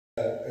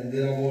And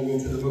then I'm going to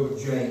go to the book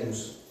of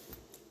James.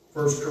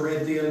 1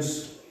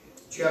 Corinthians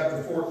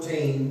chapter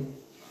 14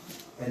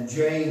 and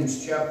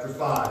James chapter 5.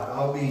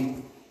 I'll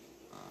be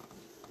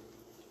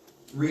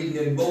reading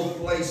in both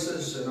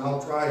places, and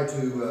I'll try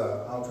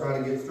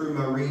to get through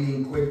my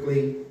reading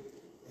quickly,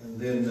 and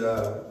then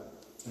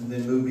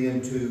move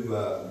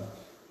into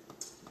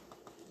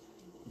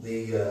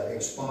the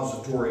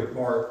expository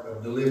part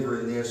of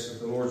delivering this that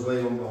the Lord's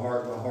laid on my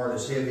heart. My heart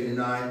is heavy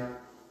tonight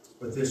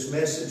with this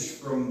message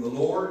from the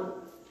Lord,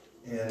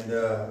 and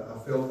I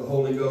felt the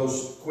Holy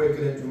Ghost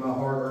quicken it to my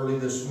heart early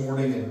this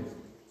morning,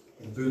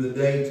 and through the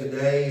day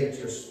today, it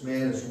just,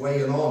 man, is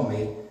weighing on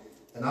me,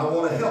 and I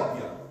want to help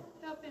you.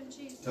 Help him,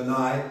 Jesus.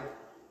 Tonight.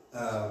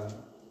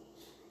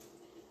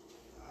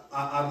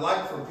 I'd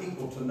like for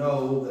people to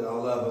know that I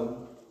love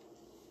them,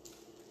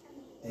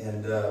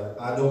 and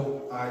I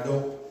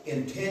don't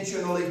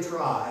intentionally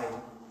try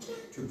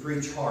to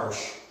preach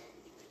harsh.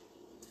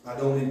 I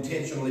don't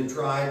intentionally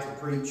try to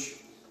preach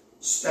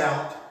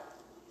stout.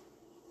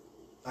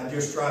 I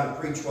just try to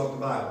preach what the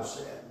Bible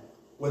said,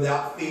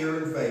 without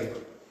fear and favor.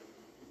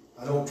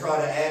 I don't try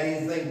to add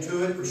anything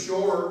to it for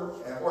sure,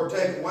 or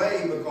take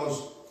away,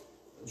 because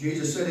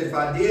Jesus said if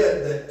I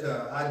did,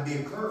 that I'd be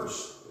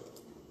accursed.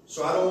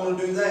 So I don't want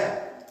to do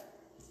that.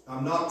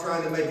 I'm not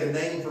trying to make a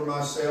name for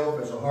myself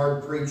as a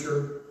hard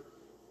preacher.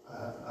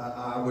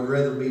 I would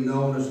rather be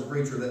known as a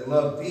preacher that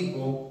loved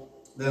people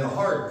than a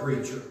hard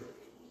preacher.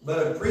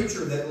 But a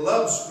preacher that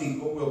loves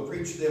people will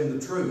preach them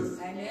the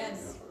truth. Amen.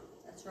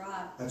 That's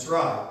right. That's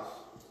right.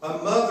 A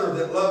mother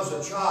that loves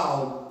a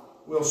child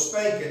will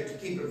spank it to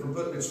keep it from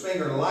putting its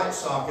finger in a light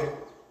socket,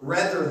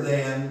 rather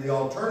than the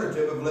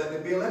alternative of letting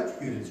it be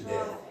electrocuted to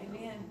death.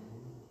 Amen.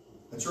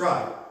 That's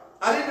right.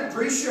 I didn't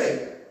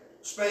appreciate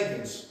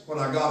spankings when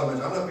I got them.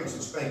 I'm not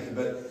fixing spanking,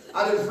 but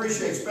I didn't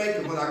appreciate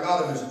spanking when I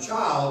got them as a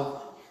child.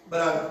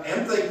 But I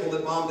am thankful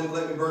that Mom didn't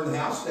let me burn the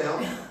house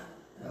down.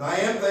 And I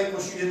am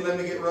thankful she didn't let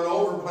me get run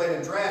over playing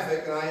in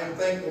traffic. And I am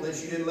thankful that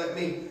she didn't let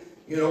me,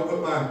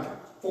 put my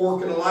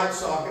fork in a light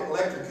socket,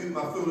 electrocute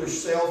my foolish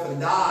self,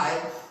 and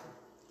die.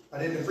 I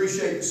didn't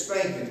appreciate the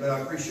spanking, but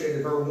I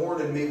appreciated her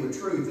warning me with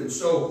truth. And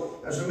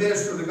so, as a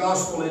minister of the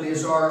gospel, it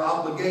is our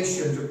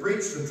obligation to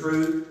preach the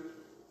truth.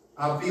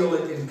 I feel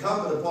it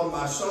incumbent upon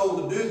my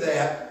soul to do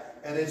that.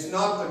 And it's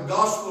not the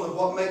gospel of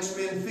what makes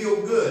men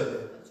feel good.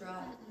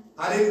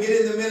 I didn't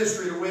get in the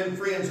ministry to win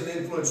friends and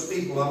influence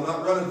people. I'm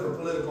not running for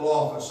political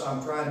office.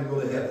 I'm trying to go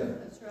to heaven.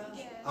 That's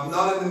right. I'm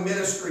not in the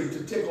ministry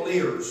to tickle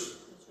ears.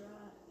 That's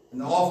right.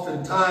 And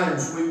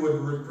oftentimes we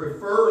would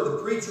prefer the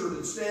preacher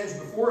that stands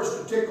before us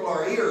to tickle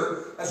our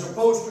ear as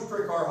opposed to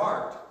prick our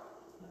heart.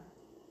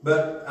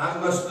 But I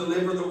must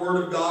deliver the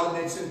Word of God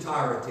in its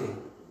entirety.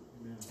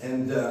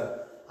 And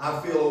I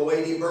feel a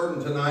weighty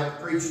burden tonight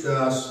to preach to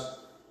us.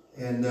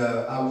 And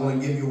I want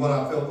to give you what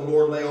I felt the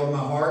Lord lay on my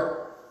heart.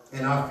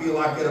 And I feel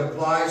like it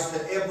applies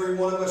to every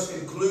one of us,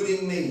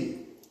 including me.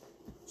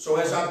 So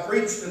as I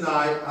preach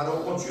tonight, I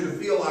don't want you to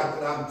feel like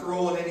that I'm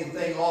throwing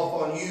anything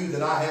off on you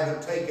that I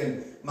haven't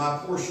taken my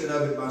portion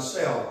of it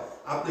myself.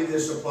 I believe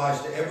this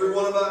applies to every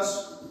one of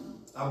us.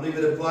 I believe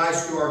it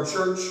applies to our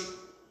church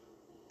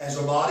as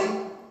a body.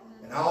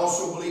 And I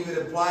also believe it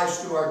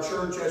applies to our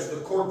church as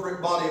the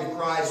corporate body of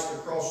Christ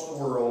across the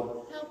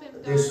world.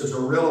 This is a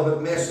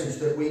relevant message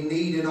that we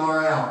need in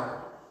our hour.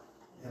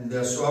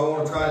 And so I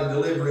want to try to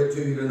deliver it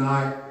to you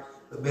tonight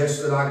the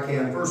best that I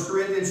can. 1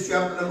 Corinthians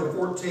chapter number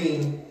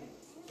 14.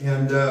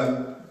 And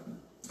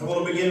I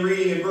want to begin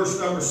reading in verse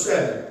number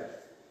 7.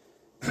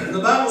 And the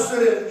Bible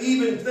said, "And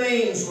even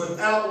things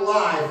without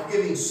life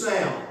giving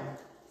sound,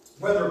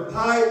 whether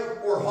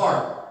pipe or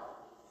harp,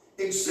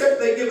 except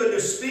they give a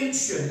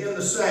distinction in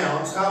the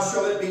sounds, how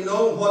shall it be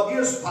known what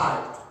is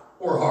piped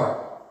or harp?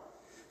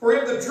 For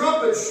if the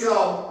trumpet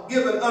shall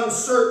give an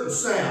uncertain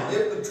sound,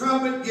 if the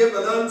trumpet give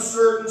an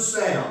uncertain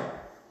sound,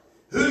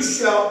 who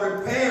shall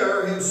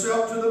prepare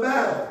himself to the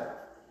battle?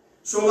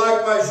 So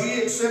likewise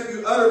ye, except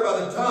you utter by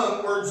the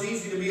tongue words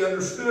easy to be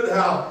understood,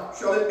 how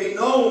shall it be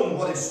known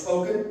what is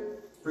spoken?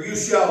 For you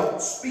shall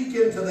speak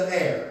into the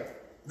air.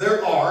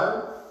 There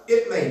are,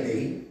 it may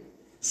be,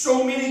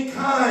 so many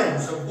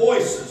kinds of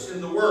voices in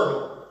the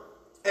world,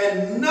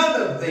 and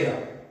none of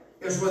them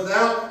is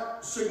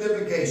without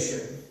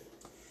signification."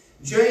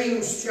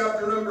 James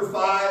chapter number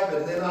 5,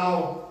 and then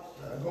I'll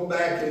go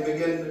back and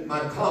begin my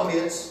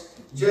comments.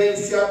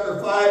 James chapter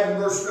 5 and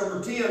verse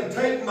number 10.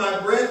 "Take, my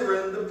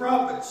brethren, the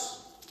prophets,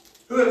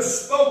 who have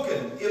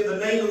spoken in the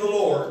name of the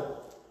Lord,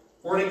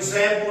 for an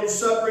example of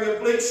suffering,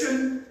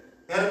 affliction,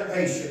 and of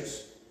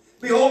patience.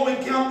 Behold, we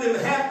count them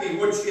happy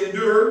which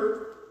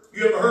endure.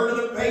 You have heard of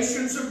the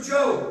patience of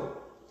Job,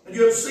 and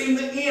you have seen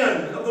the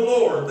end of the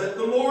Lord, that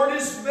the Lord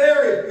is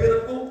very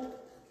pitiful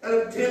and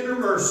of tender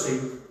mercy.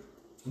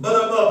 But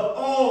above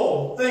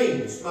all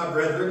things, my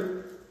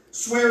brethren,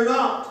 swear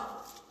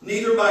not,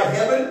 neither by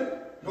heaven,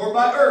 nor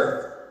by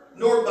earth,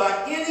 nor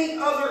by any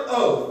other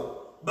oath,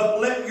 but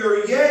let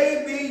your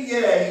yea be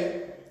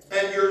yea,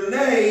 and your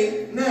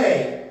nay,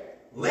 nay,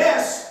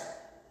 lest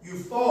you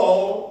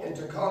fall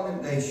into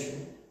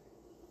condemnation.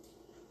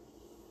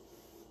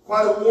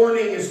 Quite a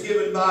warning is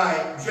given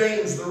by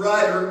James the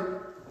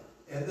writer,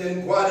 and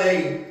then quite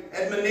a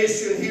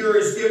admonition here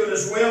is given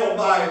as well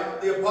by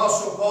the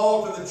Apostle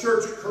Paul to the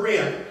church at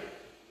Corinth.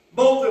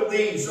 Both of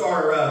these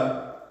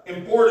are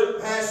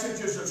important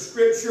passages of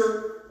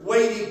Scripture,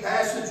 weighty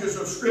passages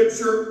of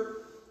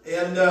Scripture,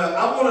 and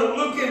I want to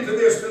look into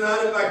this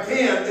tonight if I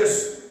can.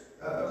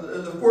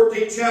 The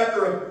 14th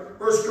chapter of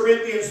 1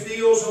 Corinthians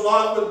deals a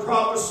lot with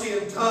prophecy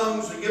and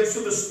tongues, the gifts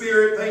of the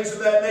Spirit, things of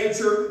that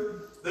nature,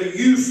 the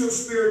use of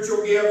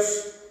spiritual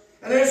gifts.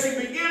 And as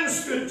he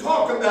begins to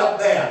talk about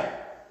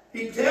that,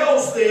 he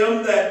tells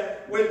them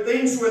that with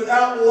things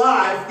without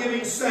life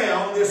giving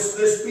sound,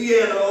 this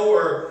piano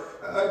or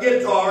a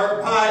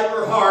guitar, pipe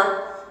or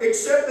harp,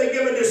 except they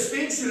give a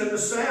distinction in the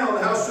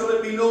sound, how shall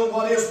it be known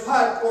what is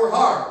pipe or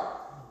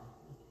harp?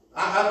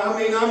 I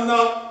mean, I'm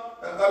not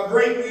a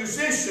great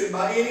musician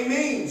by any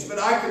means, but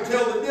I can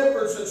tell the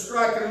difference in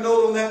striking a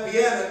note on that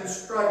piano and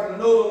striking a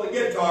note on the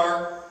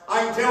guitar.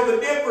 I can tell the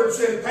difference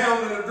in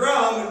pounding a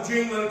drum and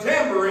jingling a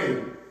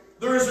tambourine.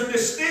 There is a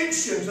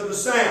distinction to the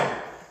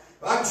sound.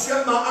 If I can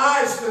shut my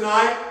eyes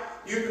tonight,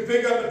 you can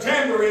pick up a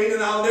tambourine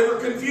and I'll never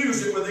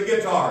confuse it with a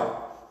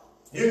guitar.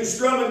 You can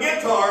strum a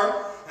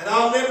guitar and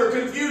I'll never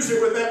confuse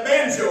it with that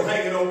banjo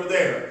hanging over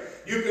there.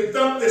 You can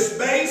thump this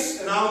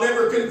bass and I'll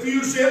never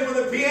confuse it with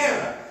a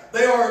piano.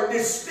 They are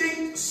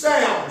distinct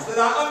sounds that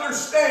I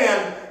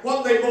understand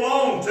what they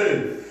belong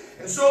to.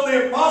 And so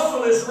the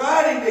apostle is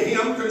writing to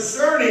him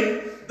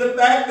concerning the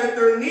fact that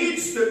there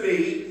needs to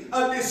be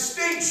a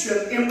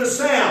distinction in the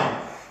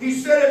sound. He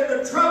said, if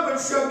the trumpet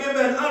shall give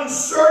an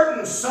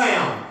uncertain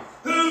sound,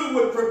 who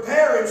would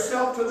prepare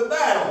himself to the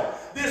battle?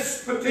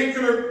 This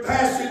particular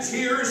passage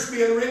here is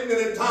being written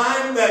at a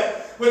time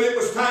that when it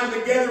was time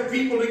to gather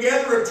people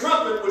together, a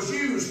trumpet was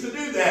used to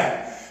do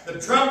that. The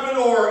trumpet,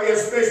 or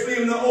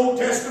especially in the Old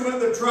Testament,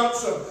 the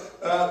trumps of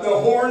the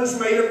horns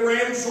made of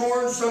ram's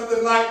horns,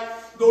 something like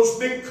those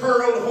big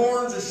curled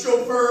horns, a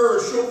shofar or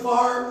a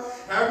shofar,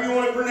 however you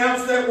want to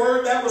pronounce that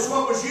word, that was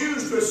what was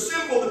used to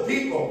assemble the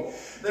people.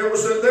 There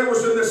was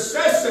a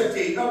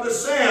necessity of the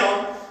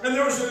sound, and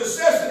there was a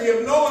necessity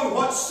of knowing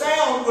what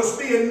sound was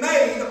being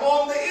made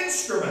on the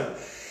instrument.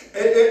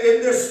 And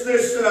this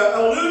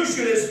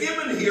allusion is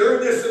given here,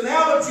 this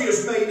analogy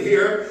is made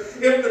here.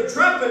 If the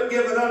trumpet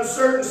give an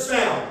uncertain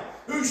sound,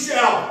 who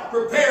shall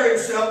prepare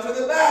himself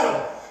to the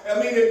battle? I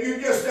mean, if you're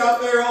just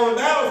out there on the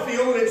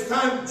battlefield and it's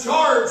time to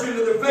charge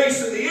into the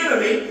face of the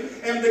enemy,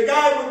 and the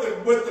guy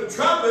with the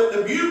trumpet,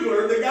 the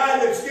bugler, the guy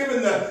that's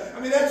giving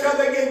that's how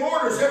they gave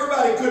orders.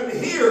 Everybody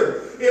couldn't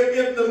hear.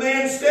 If the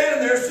man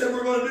standing there said,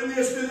 we're going to do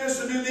this, and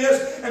do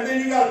this, and then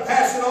you got to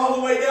pass it all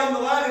the way down the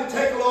line, it'd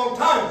take a long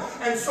time.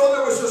 And so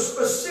there was a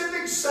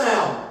specific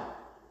sound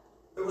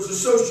that was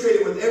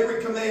associated with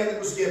every command that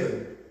was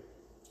given.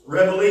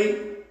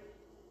 Reveille,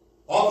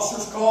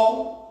 officer's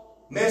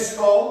call, mess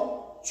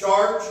call,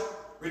 charge,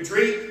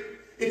 retreat.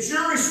 It's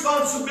your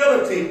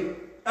responsibility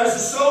as a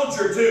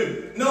soldier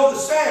to know the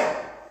sound,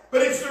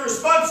 but it's the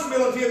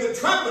responsibility of the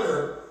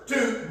trumpeter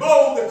to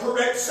blow the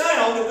correct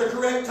sound at the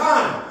correct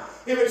time.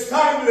 If it's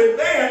time to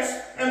advance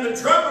and the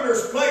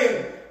trumpeter's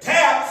playing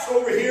taps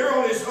over here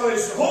on his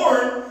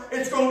horn,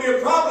 it's going to be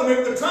a problem.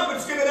 If the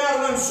trumpet's giving out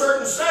an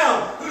uncertain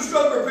sound, who's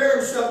going to prepare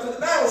himself to the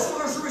battle? So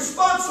there's a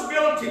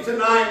responsibility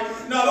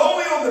tonight, not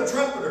only on the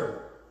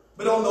trumpeter,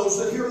 but on those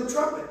that hear the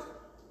trumpet.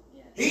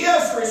 He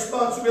has the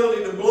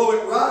responsibility to blow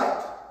it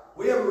right.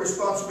 We have a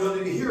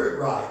responsibility to hear it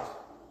right.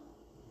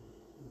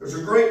 There's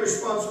a great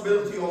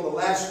responsibility on the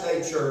last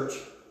day, church.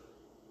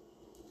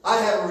 I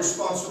have a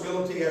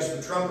responsibility as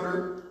the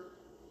trumpeter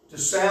to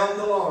sound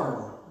the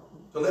alarm,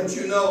 to let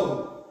you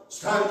know it's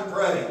time to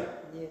pray,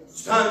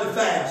 it's time to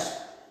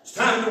fast, it's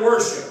time to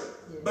worship.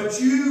 But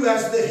you,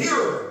 as the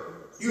hearer,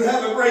 you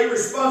have a great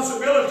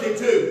responsibility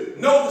to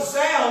know the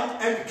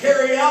sound and to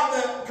carry out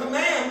the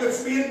command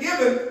that's being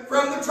given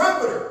from the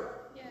trumpeter.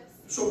 Yes.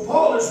 So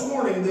Paul is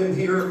warning them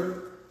here,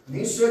 and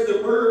he said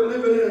that we're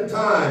living in a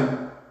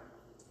time,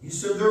 he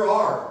said there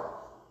are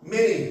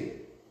many.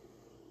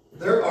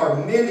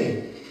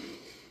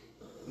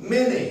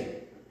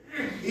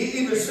 He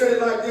even said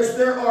it like this,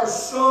 there are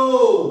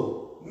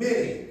so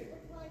many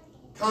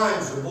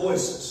kinds of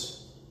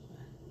voices.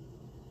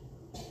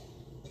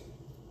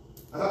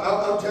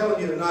 I'm telling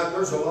you tonight,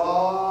 there's a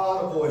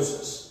lot of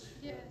voices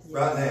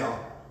right now.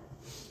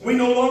 We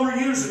no longer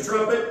use a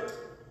trumpet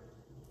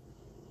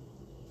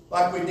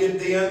like we did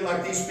then,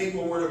 like these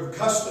people were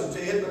accustomed to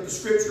it, but the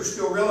Scripture is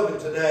still relevant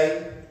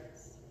today.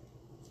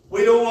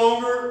 We no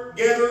longer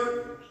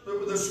gather,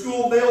 the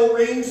school bell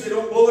rings, they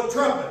don't blow a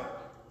trumpet.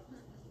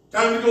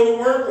 Time to go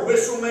to work, a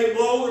whistle may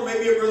blow, or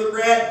maybe Brother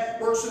Brad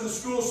works in the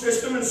school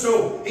system, and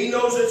so he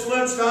knows it's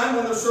lunchtime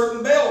when a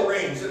certain bell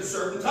rings at a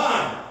certain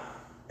time.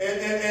 And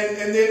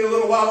then a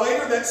little while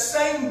later, that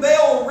same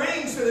bell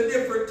rings at a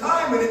different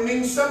time, and it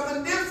means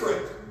something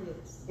different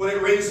when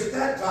it rings at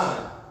that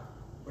time.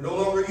 We no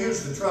longer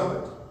use the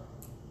trumpet,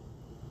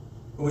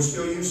 but we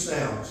still use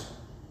sounds.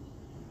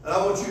 And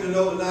I want you to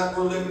know tonight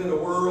we're living in a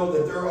world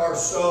that there are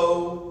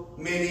so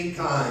many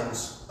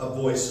kinds of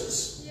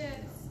voices.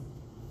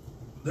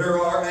 There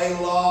are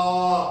a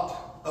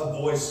lot of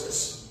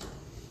voices.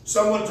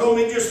 Someone told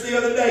me just the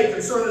other day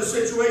concerning a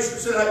situation,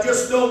 said, I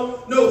just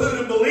don't know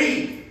who to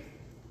believe.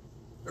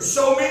 There's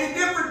so many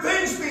different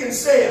things being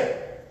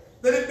said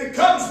that it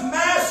becomes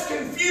mass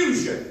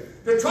confusion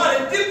to try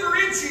to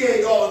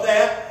differentiate all of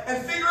that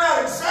and figure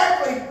out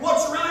exactly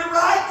what's really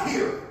right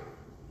here.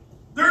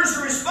 There's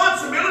a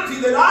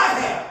responsibility that I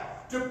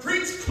have to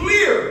preach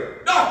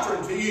clear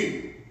doctrine to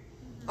you.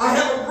 I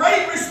have a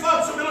great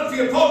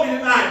responsibility upon me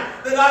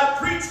tonight that I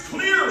preach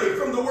clearly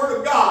from the Word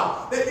of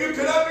God, that you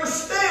can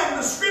understand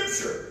the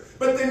Scripture.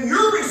 But then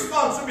your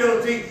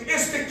responsibility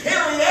is to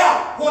carry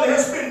out what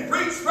has been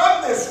preached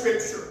from this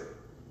Scripture.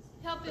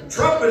 The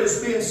trumpet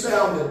is being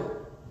sounded.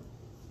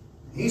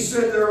 He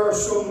said there are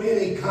so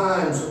many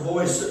kinds of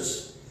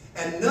voices,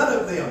 and none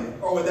of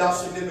them are without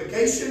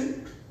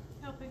signification.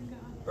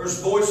 There's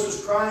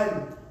voices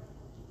crying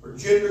for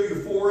gender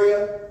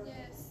euphoria.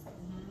 Yes.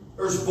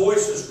 There's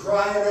voices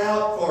crying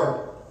out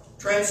for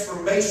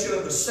transformation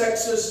of the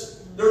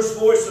sexes. There's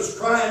voices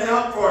crying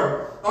out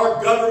for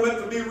our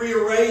government to be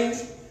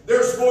rearranged.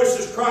 There's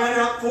voices crying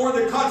out for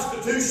the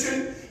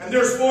Constitution, and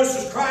there's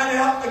voices crying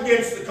out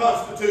against the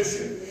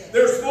Constitution.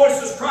 There's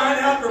voices crying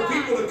out for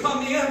people to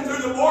come in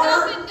through the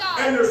border,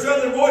 and there's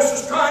other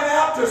voices crying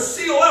out to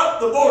seal up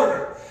the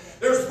border.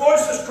 There's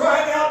voices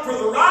crying out for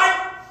the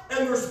right,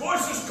 and there's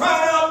voices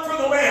crying out for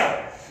the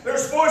left.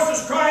 There's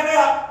voices crying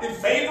out in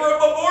favor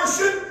of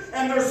abortion,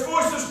 and there's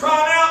voices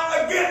crying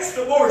out against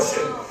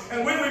abortion.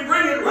 And when we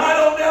bring it right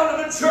on down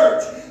to the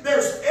church,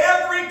 there's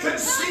every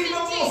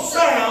conceivable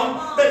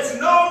sound that's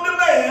known to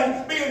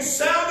man being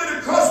sounded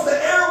across the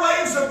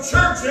airwaves of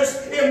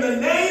churches in the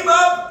name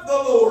of the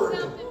Lord.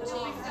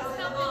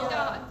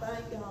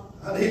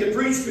 I need to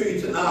preach to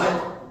you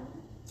tonight.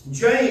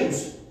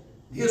 James,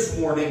 his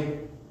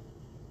warning,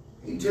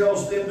 he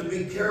tells them to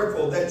be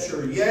careful that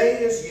your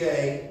yea is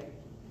yea,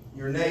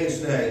 your nay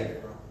is nay.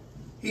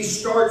 He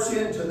starts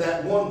into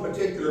that one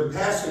particular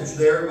passage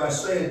there by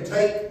saying,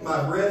 take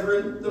my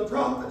brethren, the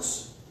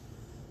prophets,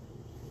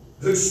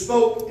 who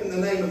spoke in the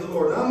name of the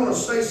Lord. And I'm going to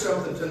say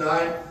something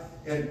tonight,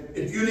 and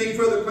if you need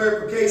further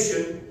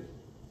clarification,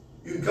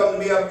 you can come to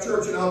me after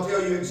church and I'll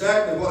tell you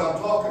exactly what I'm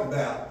talking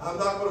about. I'm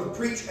not going to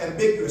preach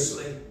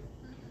ambiguously.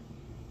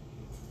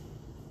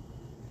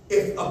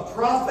 If a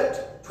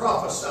prophet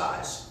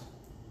prophesies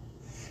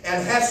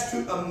and has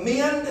to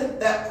amend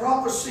that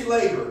prophecy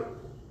later,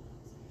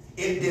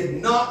 it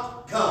did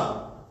not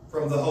come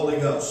from the Holy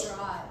Ghost. That's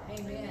right.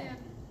 Amen.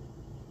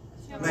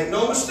 Make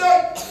no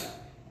mistake.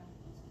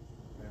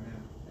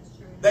 Amen. That's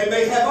true. They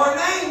may have our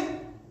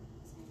name.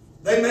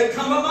 They may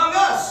come among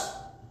us.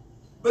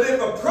 But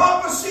if a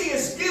prophecy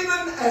is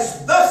given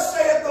as thus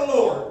saith the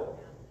Lord,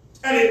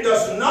 and it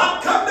does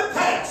not come to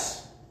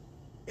pass,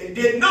 it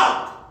did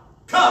not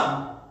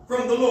come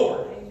from the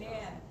Lord.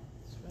 Amen.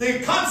 The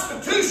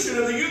Constitution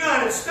of the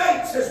United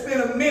States has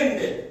been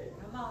amended.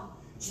 Come on.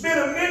 It's been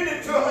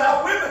amended to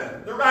allow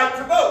women the right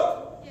to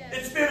vote. Yes.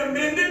 It's been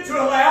amended to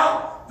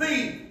allow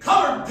the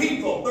colored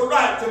people the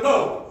right to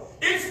vote.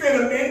 It's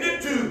been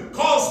amended to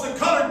cause the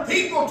colored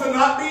people to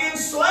not be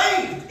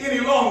enslaved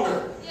any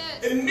longer. Yes.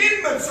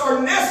 Amendments are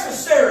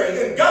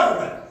necessary in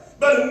government,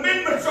 but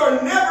amendments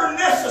are never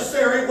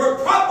necessary where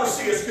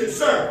prophecy is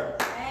concerned.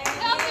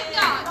 Help me,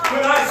 God. When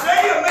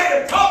Isaiah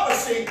made a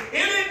prophecy, it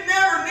didn't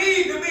never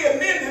need to be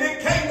amended. It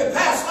came to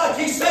pass like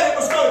he said it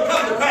was going to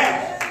come to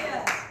pass.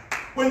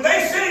 When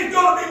they said he's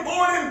going to be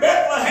born in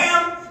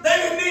Bethlehem, they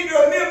didn't need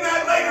to amend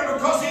that later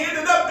because he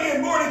ended up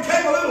being born and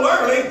came a little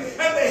early,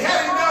 and they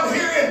had him down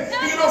here and,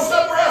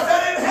 somewhere else.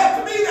 That didn't have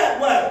to be that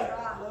way.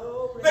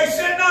 They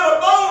said not a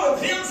bone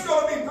of him is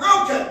going to be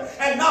broken,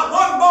 and not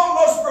one bone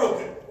was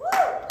broken.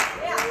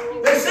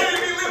 They said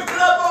he'd be lifted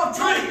up on a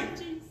tree,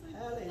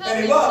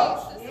 and he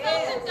was. Help me,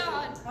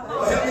 God.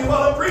 Well, help me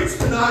while I preach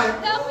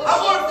tonight.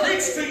 I want to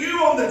preach to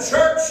you on the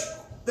church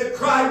that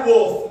cried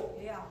wolf.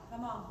 Yeah,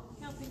 come on.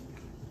 Help me.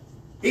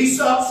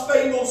 Aesop's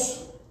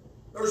fables.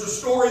 There's a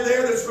story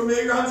there that's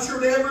familiar, I'm sure,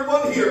 to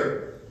everyone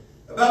here,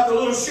 about the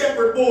little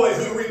shepherd boy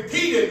who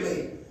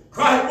repeatedly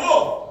cried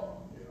wolf.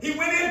 He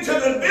went into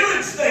the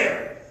village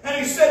there, and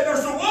he said,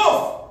 there's a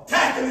wolf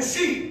attacking the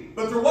sheep,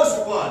 but there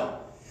wasn't one.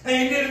 And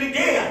he did it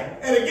again,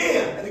 and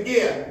again, and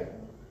again.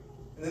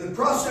 And in the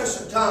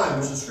process of time,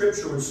 as the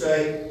scripture would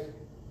say,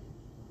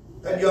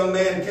 that young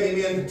man came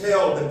in to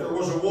tell that there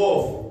was a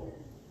wolf.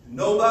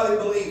 Nobody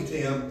believed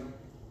him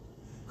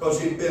because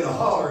he'd been a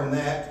hollering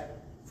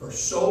that for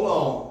so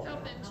long.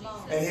 Help him, Jesus.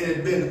 And it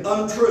had been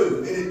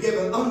untrue. It had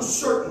given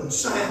uncertain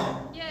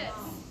sound. Yes.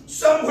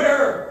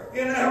 Somewhere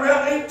in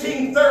around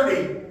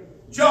 1830,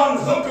 John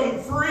Hookham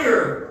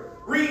Freer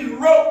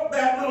rewrote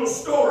that little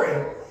story,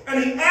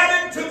 and he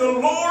added to the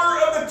lore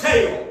of the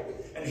tale.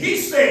 And he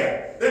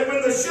said that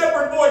when the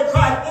shepherd boy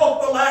cried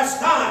wolf the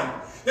last time,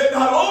 that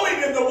not only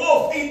did the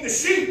wolf eat the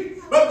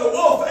sheep, but the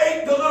wolf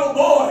ate the little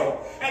boy,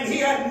 and he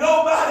had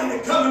nobody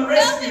to come and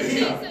rescue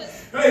him.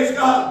 Praise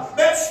God.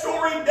 That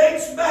story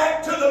dates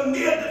back to the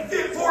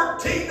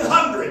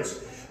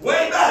mid-1400s.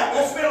 Way back.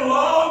 That's been a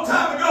long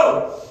time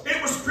ago.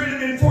 It was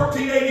printed in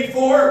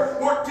 1484,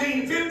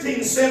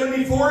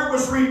 1574 it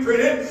was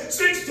reprinted,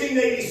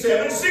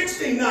 1687,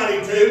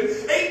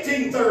 1692,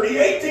 1830,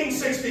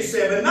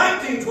 1867,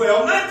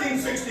 1912,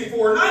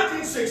 1964,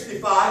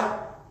 1965.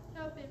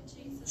 Help him,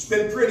 Jesus. It's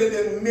been printed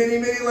in many,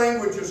 many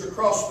languages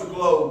across the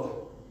globe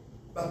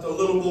about the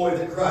little boy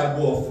that cried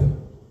wolf.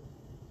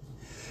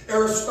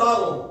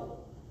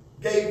 Aristotle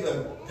gave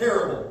the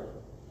parable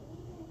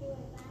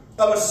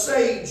of a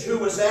sage who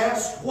was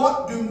asked,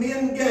 "What do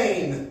men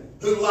gain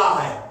who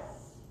lie?"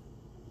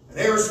 And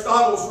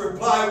Aristotle's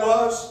reply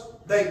was,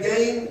 "They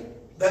gain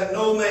that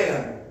no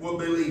man will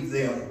believe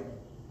them."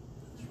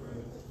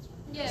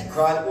 Yes. They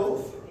cried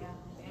wolf.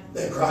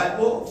 They cried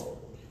wolf.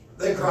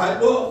 They cried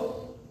wolf.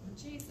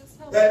 Jesus,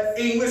 help That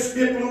English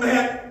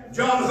diplomat,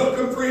 John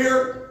Hookham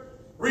Freer,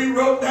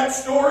 rewrote that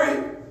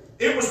story.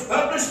 It was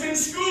published in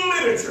school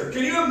literature.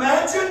 Can you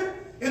imagine,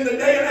 in the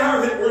day and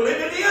hour that we're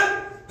living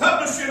in,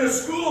 publishing a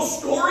school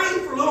story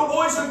for little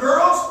boys and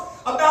girls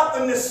about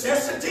the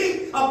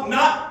necessity of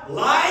not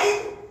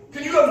lying?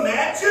 Can you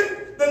imagine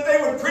that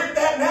they would print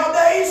that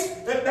nowadays?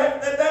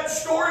 That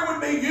story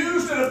would be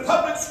used in a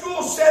public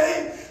school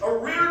setting, or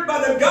reared by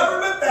the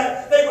government,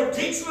 that they would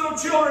teach little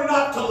children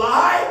not to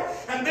lie.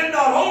 And then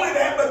not only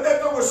that, but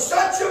that there was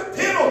such a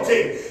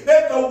penalty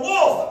that the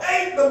wolf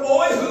ate the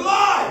boy who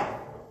lied.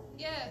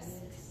 Yes.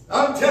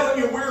 I'm telling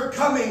you, we're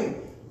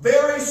coming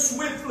very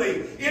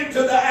swiftly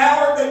into the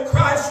hour that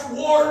Christ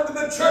warned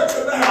the church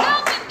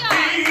about.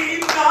 Be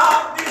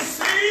not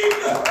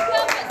deceived,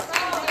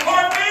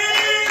 for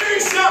many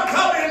shall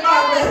come in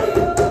my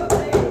name.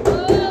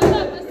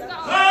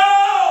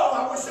 Oh,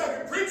 I wish I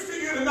could preach to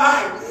you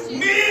tonight.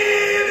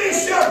 Many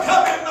shall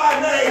come in my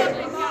name.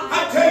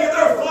 I tell you,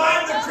 they're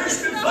flying the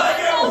Christian flag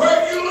everywhere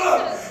you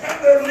look, and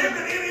they're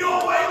living any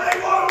old way they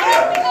want to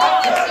live. I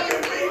tell you,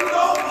 we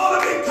don't want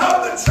to become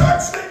the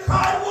church that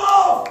cried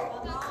wolf.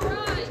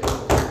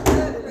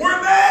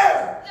 We're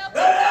there.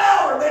 That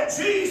hour that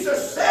Jesus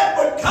said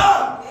would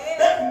come,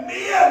 that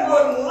men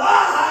would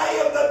lie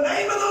in the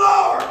name of the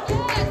Lord.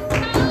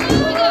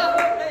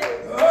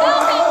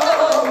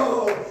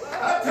 Oh,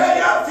 I tell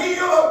you, I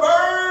feel a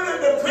burden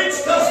to preach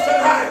to us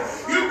tonight.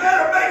 You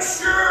better make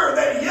sure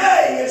that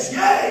yea is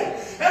yea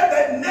and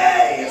that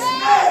nay is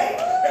nay.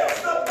 It's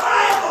the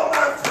Bible,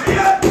 my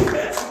friend.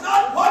 It's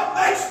not what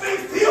makes me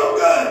feel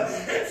good.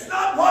 It's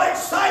not what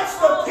excites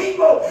the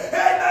people.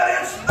 And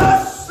it's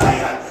thus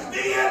saith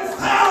the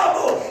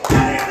infallible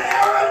and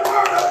inerrant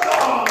word of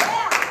God.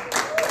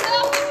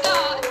 Help him,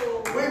 God.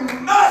 We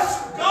must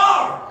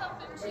guard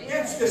Help him, Jesus.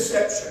 against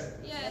deception.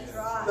 Yes.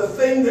 The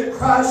thing that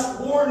Christ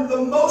warned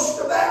the most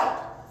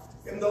about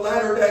in the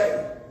latter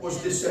day was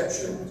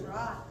deception.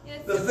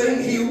 Yes. The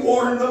thing he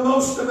warned the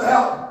most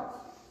about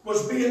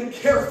was being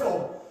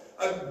careful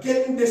of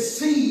getting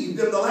deceived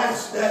in the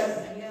last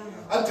day.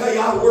 I tell you,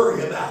 I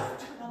worry about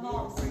it.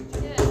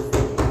 Yes.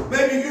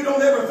 Maybe you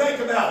don't ever think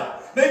about it.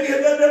 Maybe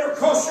it doesn't ever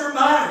cross your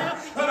mind.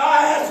 But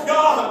I ask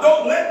God,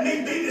 don't let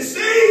me be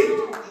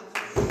deceived.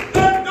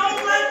 And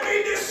don't let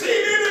me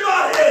deceive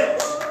anybody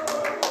else.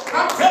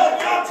 I'm telling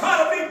you, I'm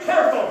trying to be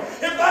careful.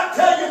 If I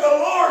tell you the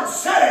Lord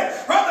said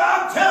it, brother,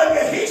 I'm telling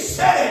you He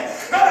said it.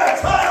 And I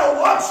try to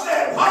watch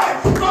that. Why?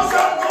 Because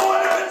I'm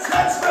going to the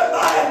judgment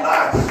by and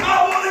by.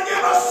 I want to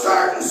give a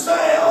certain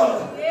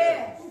sound.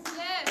 Yes.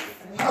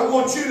 I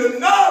want you to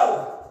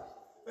know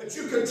that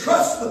you can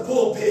trust the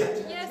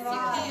pulpit. Yes, you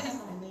can.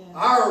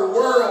 Our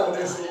world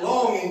is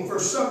longing for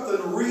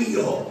something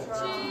real.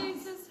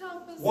 Jesus,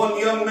 help us. One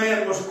young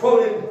man was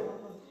quoted,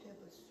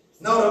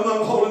 not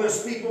among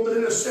holiness people, but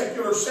in a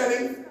secular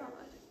setting.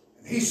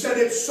 He said,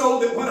 "It's so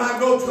that when I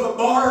go to a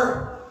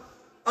bar,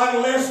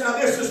 unless," now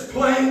this is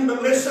plain,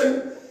 but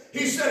listen,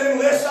 he said,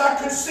 "unless I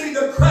could see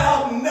the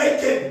crowd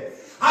naked,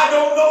 I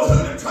don't know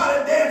who to try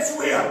to dance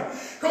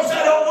with. Because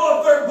I don't know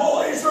if they're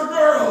boys or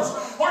girls,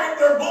 or if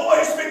they're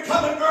boys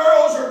becoming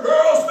girls or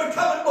girls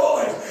becoming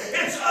boys.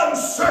 It's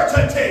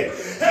uncertainty.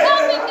 And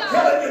I'm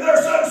telling you,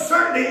 there's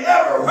uncertainty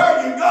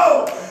everywhere you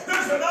go.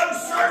 There's an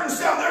uncertain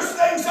sound. There's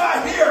things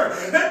I hear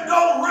that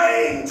don't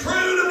ring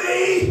true to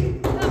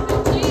me." Help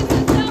him,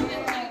 Jesus. Help him,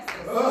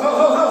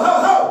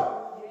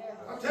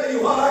 Jesus. I'll tell you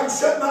what, I can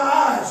shut my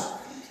eyes.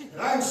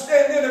 And I can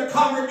stand in a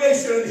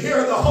congregation and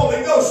hear the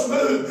Holy Ghost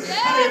move.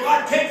 And if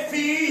I can't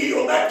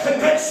feel that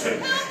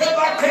connection, if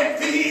I can't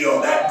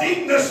feel that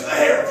deepness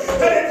there,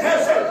 then it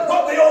has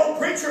what the old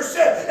preacher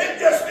said, it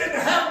just didn't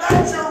have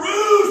that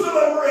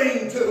Jerusalem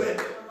ring to it.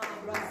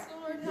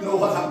 You know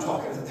what I'm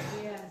talking about?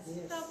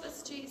 Help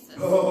us, Jesus.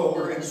 Oh,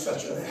 we're in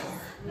such an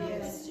hour.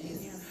 Help us,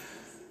 Jesus.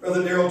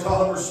 Brother Darrell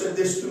Tolliver said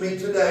this to me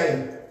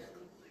today.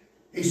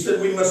 He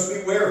said, "We must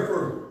beware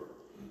for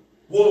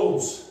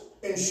wolves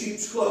in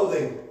sheep's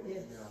clothing."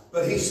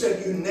 But he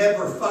said, "You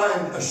never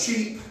find a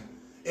sheep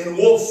in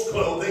wolf's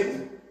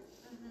clothing."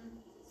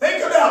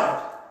 Think about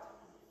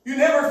it. You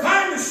never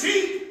find a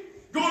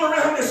sheep going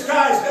around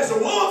disguised as a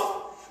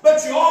wolf,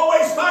 but you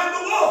always find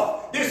the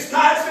wolf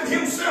disguising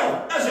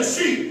himself as a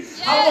sheep.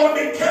 I want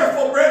to be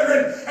careful,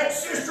 brethren and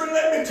sister, and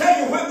let me tell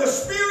you, when the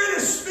Spirit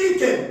is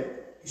speaking,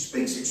 He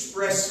speaks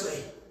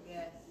expressly.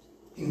 Yes.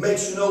 He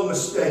makes no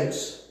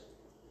mistakes.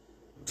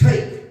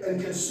 Take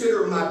and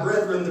consider my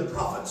brethren the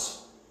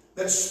prophets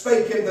that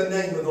spake in the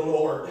name of the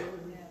Lord.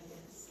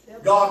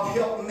 God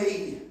help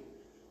me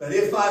that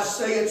if I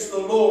say it's the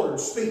Lord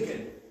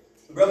speaking,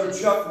 Brother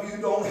Chuck,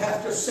 you don't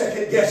have to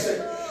second guess it.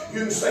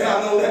 You can say,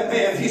 I know that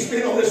man. He's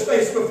been on his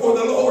face before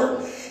the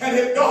Lord. And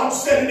if God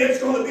said it, it's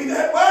going to be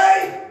that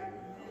way.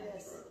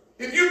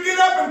 If you get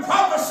up and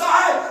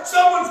prophesy,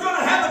 someone's going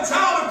to have a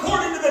child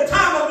according to the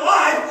time of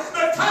life.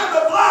 The time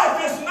of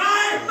life is 9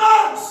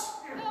 months.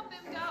 Help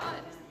him,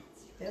 God.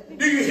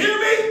 Do you hear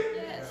me?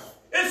 Yes.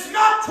 It's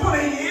not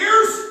 20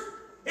 years.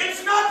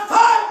 It's not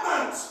 5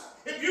 months.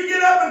 If you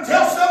get up and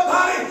tell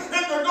somebody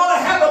that they're going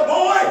to have a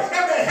boy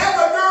and they have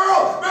a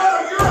girl,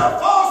 brother, you're a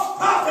false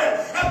prophet.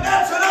 And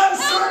that's an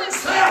uncertain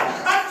sound.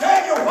 I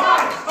tell you why.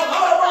 A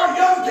lot of our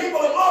young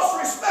people have lost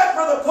respect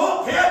for the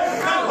pulpit,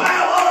 and why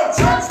a lot of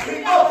church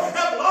people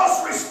have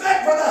lost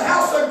respect for the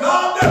house of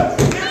God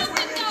is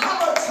we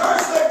become a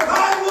church that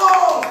climb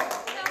walls.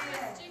 Help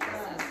us,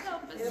 Jesus.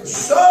 Help us. There's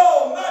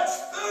so much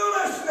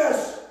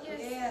foolishness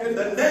Yes. in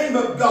the name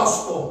of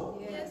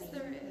gospel. Yes,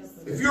 there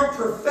is. If your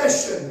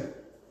profession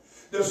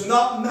does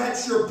not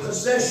match your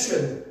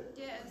possession,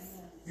 Yes.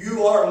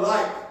 you are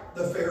like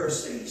the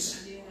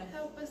Pharisees.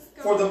 Help us,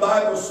 God. For the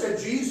Bible said,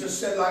 Jesus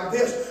said like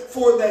this,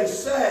 for they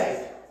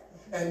say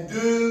and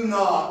do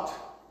not.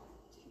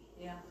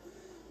 Yeah.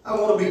 I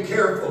want to be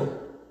careful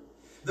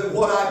that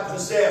what I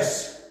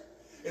possess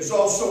is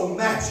also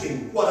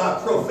matching what I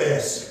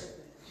profess.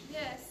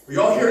 Yes. Are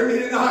y'all hearing me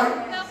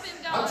tonight? Help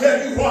him, I'll God.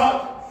 tell you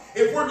what,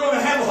 if we're going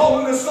to have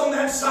holiness on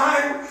that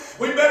sign,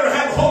 we better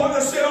have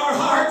holiness in our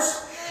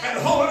hearts, and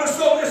holiness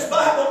on this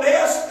Bible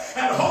desk,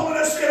 and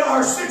holiness in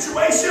our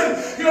situation.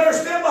 You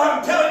understand what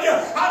I'm telling you?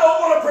 I don't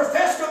want to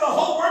profess to the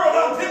whole world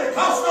I'm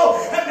Pentecostal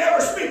and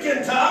never speak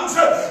in tongues.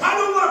 I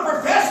don't want to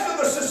profess to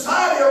the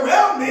society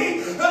around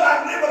me that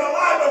I'm living a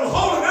life of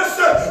holiness,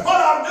 but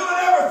I'm doing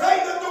everything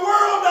that the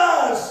world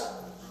does.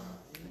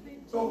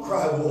 Don't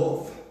cry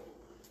wolf.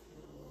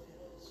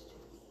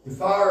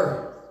 If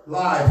our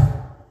life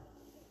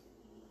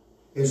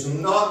is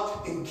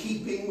not in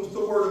keeping with the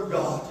Word of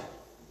God,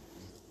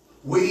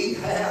 we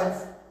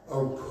have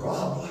a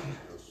problem.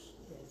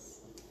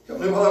 Tell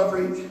me what I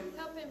preach.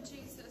 Help him,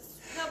 Jesus.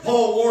 Help him.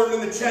 Paul warned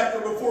in the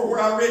chapter before where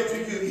I read to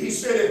you, he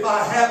said, if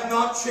I have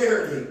not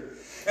charity,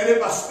 and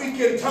if I speak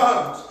in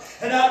tongues,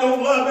 and I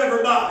don't love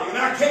everybody, and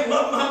I can't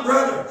love my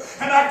brother,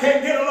 and I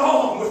can't get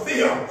along with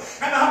them,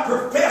 and I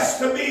profess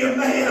to be a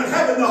man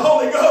having the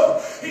Holy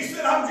Ghost, he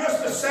said, I'm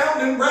just a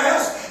sounding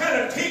brass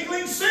and a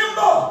tinkling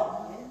cymbal.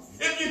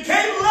 If you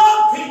can't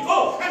love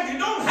people and you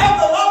don't have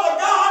the love of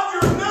God,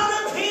 you're none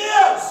of His.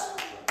 Yes.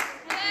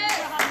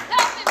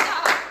 Help him,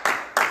 God.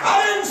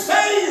 I didn't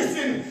say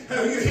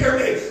you hear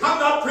me. I'm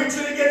not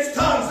preaching against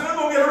tongues, and I'm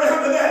going to get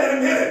around to that in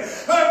a minute.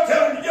 I'm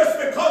telling you, just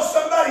because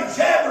somebody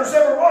jabbers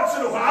every once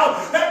in a while,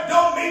 that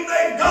don't mean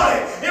they've got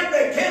it. If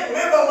they can't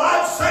live a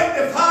life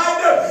sanctified,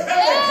 if they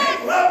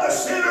can't love the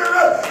sinner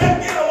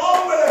and get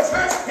along with the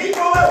church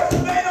people,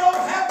 they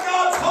don't have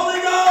God's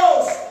Holy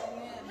Ghost.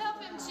 Help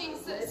him,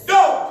 Jesus.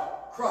 Don't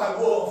cry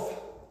wolf.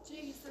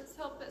 Jesus,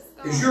 help us,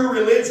 God. Is your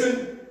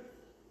religion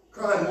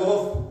crying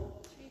wolf?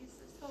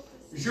 Jesus, help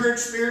us. Is your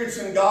experience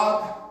in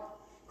God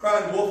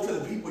crying wolf to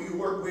the people you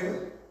work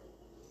with?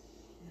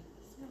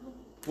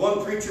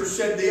 One preacher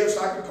said this,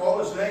 I could call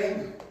his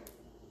name.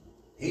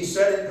 He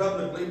said it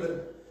publicly,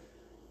 but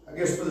I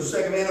guess for the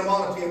sake of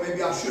anonymity,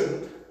 maybe I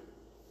shouldn't.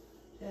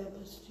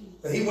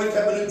 But he went to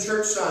have a new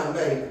church sign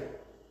made.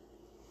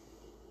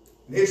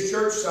 And his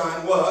church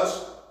sign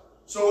was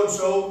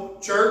so-and-so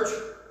church,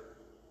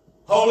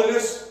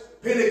 holiness,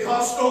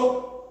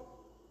 Pentecostal,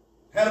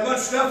 had a bunch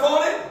of stuff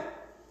on it.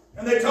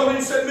 And they told him,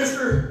 he said, let's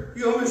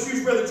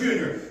use Brother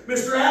Junior.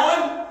 Mr.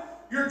 Allen,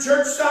 your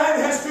church sign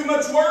has too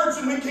much words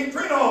and we can't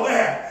print all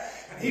that.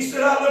 And he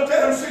said, I looked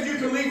at him and said, you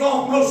can leave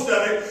off most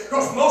of it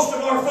because most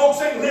of our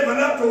folks ain't living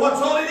up to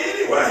what's on it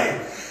anyway.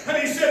 And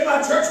he said,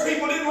 my church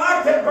people didn't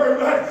like that very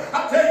much.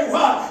 I'll tell you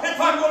what, if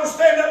I'm going to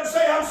stand up and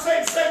say I'm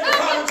saved,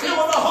 sanctified, and filled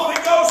with the Holy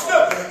Ghost,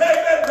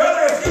 amen,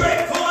 brother, if you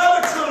ain't full of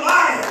it, you're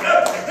lying.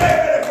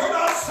 Amen, if we're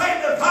not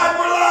sanctified,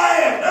 we're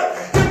lying.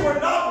 If we're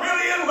not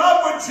really in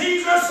love with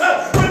Jesus,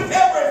 with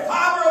every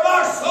fiber of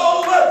our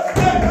soul,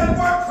 amen,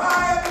 we're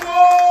crying,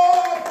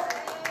 Lord.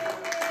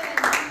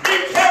 Be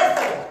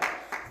careful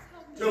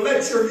to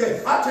let your,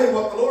 I tell you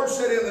what the Lord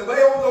said in the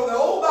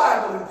old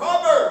Bible, in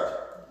Proverbs.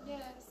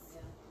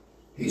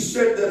 He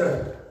said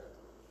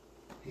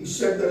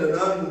that an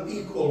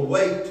unequal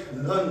weight,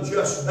 an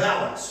unjust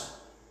balance,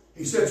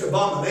 he said it's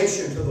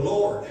abomination to the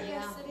Lord.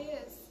 Yes, it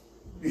is.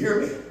 You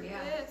hear me?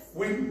 Yes.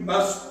 We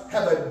must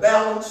have a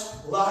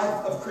balanced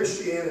life of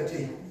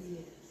Christianity.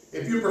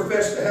 If you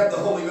profess to have the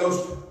Holy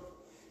Ghost,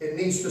 it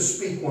needs to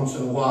speak once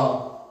in a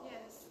while.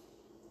 Yes.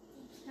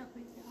 Help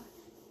me, God.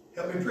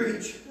 Help me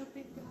preach. Help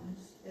me,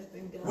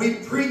 God. We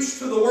preach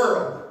to the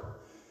world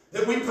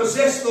that we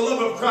possess the love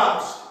of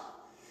Christ.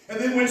 And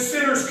then when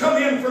sinners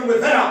come in from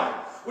without,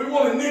 we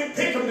want to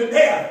nitpick them to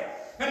death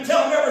and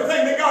tell them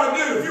everything they got to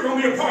do. If you're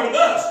going to be a part of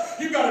us,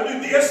 you've got to do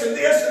this and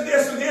this and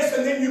this and this,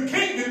 and then you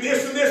can't do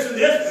this and this and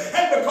this.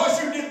 And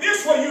because you did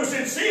this while you was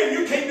in sin,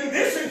 you can't do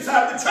this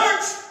inside the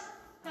church.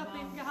 Help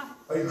me, God.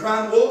 Are you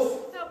crying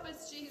wolf? Help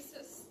us,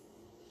 Jesus.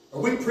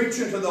 Are we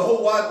preaching to the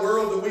whole wide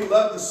world that we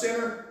love the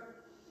sinner?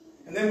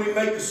 And then we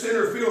make the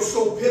sinner feel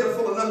so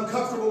pitiful and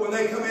uncomfortable when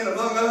they come in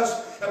among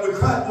us, and we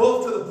cry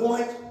wolf to the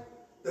point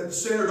that the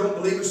sinner don't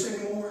believe us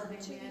anymore.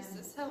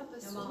 Jesus, help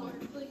us, Lord,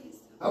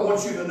 please. I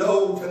want you to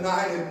know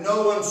tonight in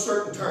no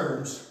uncertain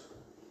terms,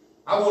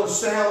 I want to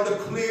sound a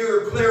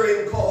clear,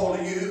 clarion call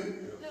to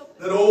you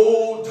that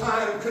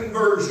old-time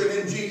conversion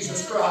in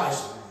Jesus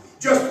Christ,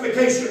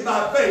 justification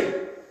by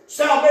faith,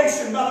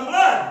 salvation by the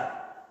blood,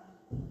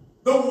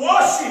 the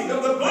washing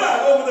of the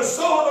blood over the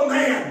soul of a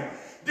man,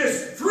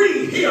 this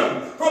free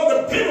him from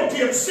the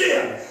penalty of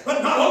sin.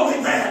 But not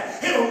only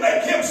that, it'll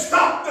make him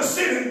stop the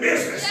sinning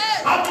business.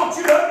 Yes. I want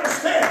you to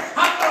understand,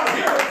 I'm not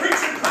here to preach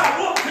and cry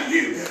wolf to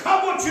you.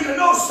 I want you to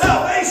know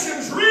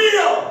salvation's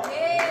real.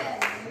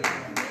 Yes.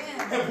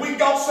 Have we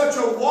got such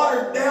a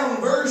watered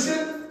down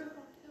version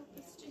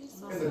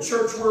in the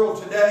church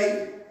world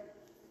today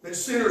that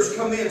sinners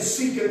come in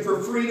seeking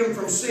for freedom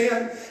from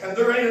sin, and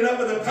there ain't enough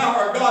of the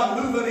power of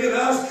God moving in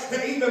us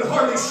and even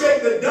hardly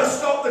shake the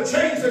dust off the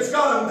chains that's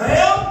got them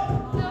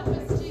bound? Help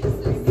us,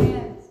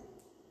 Jesus.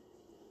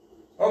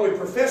 Are we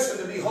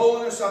professing to be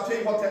holiness? I'll tell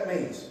you what that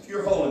means. If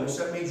you're holiness,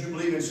 that means you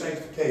believe in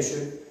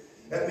sanctification.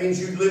 That means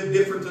you live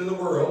different than the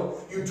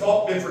world. You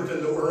talk different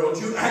than the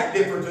world. You act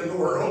different than the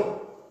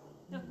world.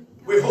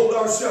 We hold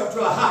ourselves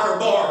to a higher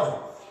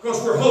bar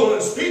because we're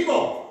holiness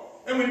people.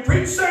 And we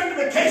preach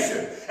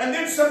sanctification, and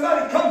then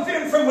somebody comes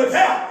in from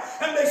without,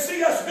 and they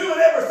see us doing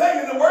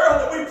everything in the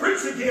world that we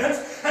preach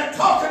against, and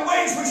talking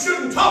ways we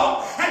shouldn't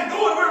talk, and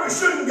going where we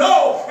shouldn't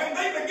go, and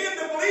they begin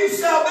to believe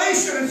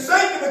salvation and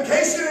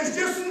sanctification is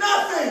just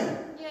nothing.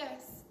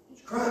 Yes.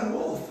 It's crying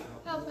wolf.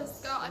 Help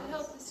us, God.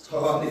 Help us, Jesus.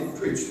 Oh, I need to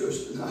preach to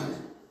us tonight.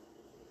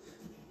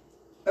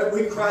 Have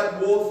we cried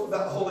wolf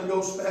about Holy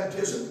Ghost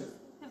baptism?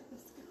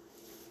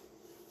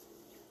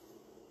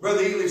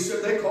 Brother Ely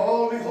said, they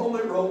call me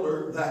Holy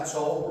Roller, that's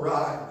all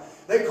right.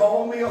 They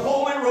call me a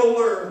Holy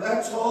Roller,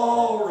 that's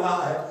all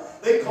right.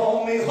 They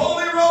call me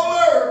Holy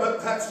Roller,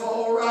 but that's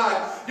all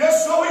right.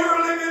 Just so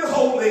you're living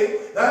holy,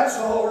 that's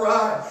all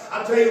right.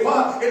 I tell you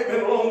what, it's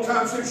been a long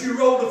time since you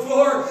rolled the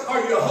floor.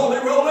 Are you a Holy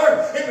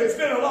Roller? If it's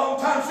been a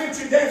long time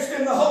since you danced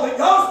in the Holy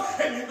Ghost,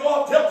 and you go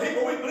up and tell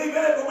people we believe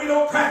in it, but we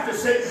don't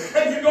practice it,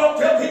 and you go up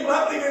and tell people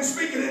I believe in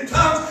speaking in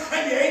tongues,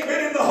 and you ain't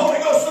been in the Holy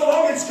Ghost so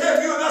long it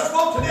scared you and us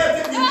both to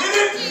death if you did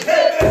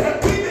it, and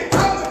have we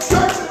become the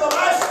church of the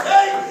last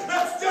day?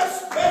 That's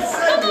just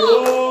said,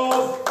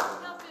 wolf.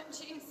 Help him,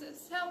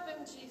 Jesus. Help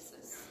him,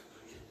 Jesus.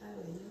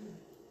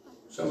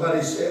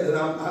 Somebody said, and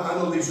I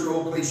know these are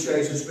old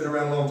cliches, it's been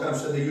around a long time,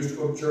 said they used to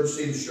go to church,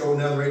 see the show, and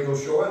now there ain't no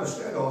show. I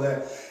understand all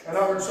that. And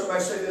I heard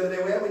somebody say the other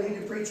day, well, we need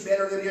to preach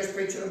better than just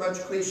preaching a bunch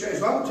of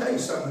cliches. Well, I'm going to tell you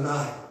something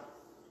tonight.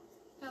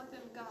 Help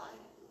him, God.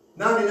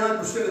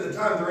 99% of the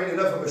time, there ain't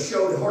enough of a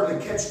show to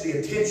hardly catch the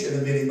attention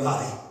of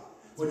anybody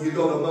when you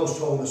go to most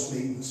holiness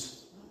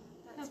meetings.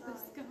 Help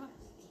us, God.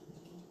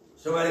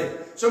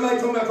 Somebody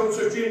told me, I told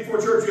Sister Jean before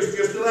church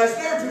just the last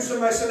day or two,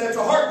 somebody said, that's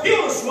a hard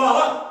pill to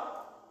swallow.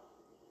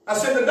 I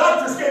said, the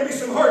doctors gave me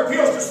some hard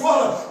pills to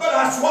swallow, but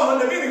I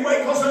swallowed them anyway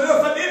because I knew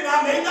if I didn't,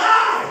 I may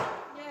die.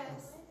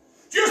 Yes.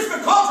 Just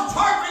because it's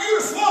hard for you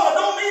to swallow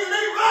don't mean it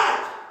ain't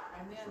right.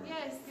 Amen.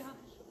 Yes, God.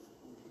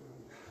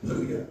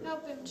 Hallelujah.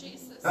 Help him,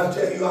 Jesus. I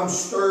tell you, I'm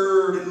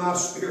stirred in my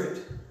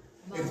spirit.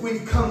 If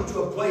we've come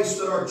to a place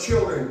that our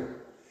children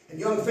and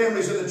young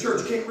families in the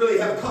church can't really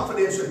have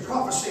confidence in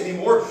prophecy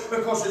anymore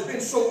because there's been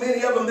so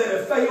many of them that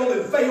have failed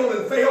and failed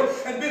and failed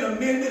and been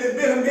amended and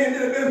been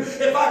amended and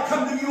been. If I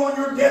come to you on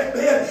your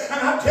deathbed and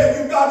I tell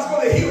you God's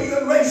going to heal you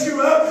and raise you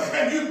up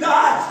and you die,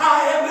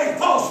 I am a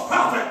false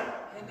prophet.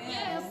 Amen.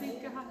 Yes,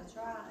 God. That's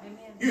right.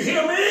 Amen. You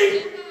hear me?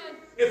 Amen.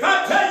 If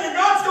I tell you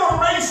God's going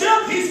to raise you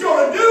up, He's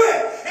going to do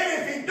it. And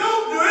if He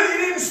don't do it, He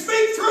didn't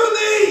speak through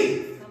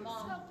me. Come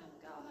on. Help him,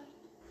 God.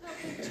 Help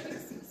him,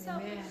 Jesus.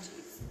 Help him,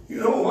 Jesus. You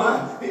know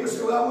why? People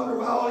say, well, I wonder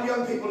why all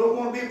young people don't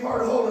want to be a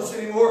part of holiness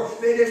anymore.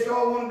 They just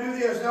all want to do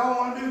this, they all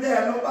want to do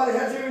that. Nobody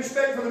has any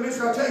respect for the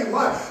ministry. I'll tell you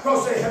why.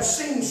 Because they have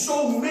seen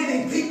so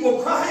many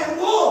people crying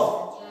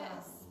wolf.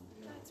 Yes,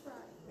 that's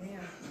right. Yeah.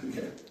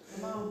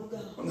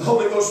 When the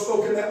Holy Ghost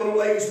spoke in that little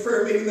lady's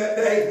prayer meeting that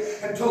day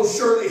and told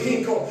Shirley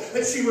Hinkle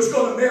that she was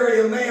going to marry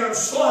a man of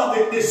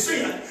Slavic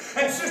descent.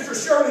 And Sister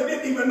Shirley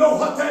didn't even know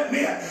what that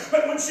meant.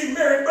 But when she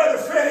married Brother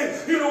Freddie,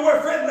 you know where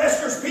Fred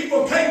Lester's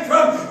people came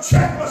from?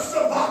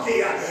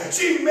 Czechoslovakia.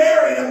 She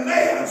married a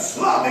man of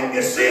Slavic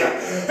descent.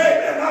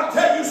 Amen. I'll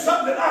tell you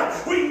something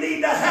tonight. We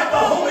need to have the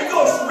Holy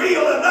Ghost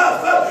real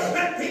enough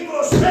that people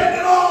are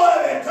spending all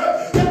of it.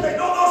 If they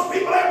know those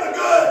people have the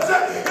goods,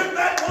 if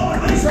that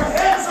woman lays her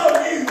hands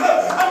on you,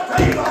 I'll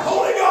tell you the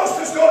Holy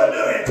Ghost is going to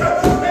do it.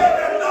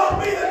 And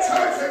not be the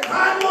church that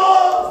kind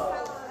love.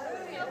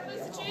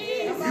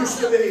 It used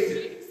to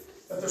be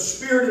that the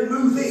Spirit would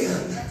move in.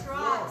 That's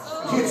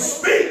right. He'd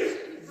speak.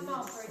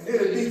 And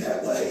it would be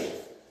that way.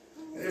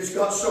 It's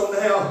got so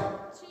now,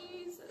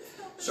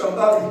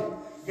 somebody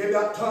gave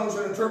out tongues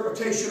and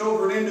interpretation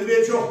over an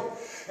individual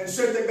and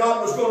said that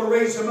God was going to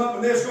raise him up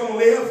and they're going to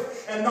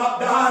live and not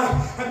die.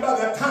 And by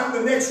the time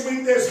the next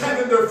week they're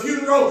having their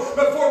funeral,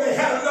 before they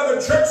had another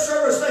church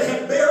service, they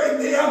had buried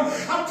them.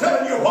 I'm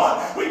telling you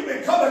what, we've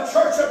become a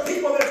church of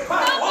people that's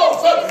quite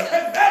lost.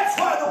 And that's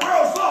why the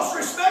world's lost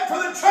respect for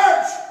the church.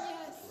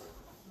 Yes.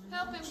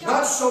 Help him, God.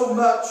 Not so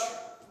much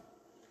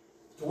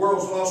the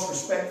world's lost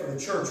respect for the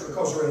church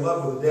because they're in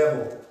love with the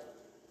devil.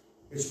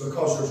 It's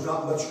because there's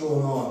not much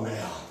going on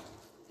now.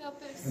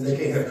 Help us. And they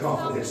can't have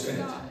confidence in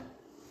it.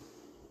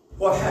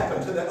 What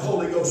happened to that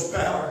Holy Ghost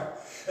power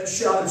that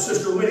shouted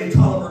Sister Winnie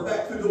Tolliver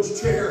back through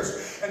those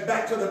chairs and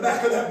back to the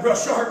back of that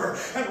brush arbor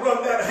and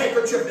run that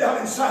handkerchief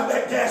down inside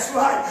that gas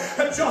light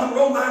that John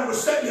Romine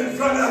was sitting in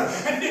front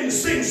of and didn't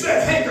singe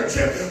that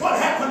handkerchief? What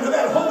happened to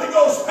that Holy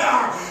Ghost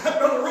power that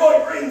Brother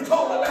Roy Green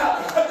told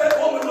about? That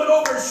woman went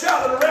over and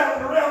shouted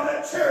around and around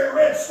that cherry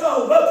red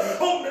stove,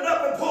 opened it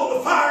up and pulled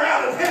the fire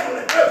out and handled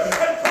it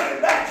and put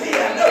it back in,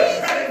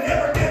 and it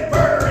never did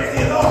burn her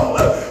any at all.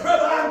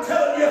 Brother, I'm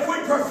telling you, if we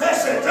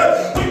profess it,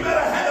 we better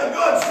have the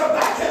goods to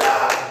back it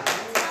up.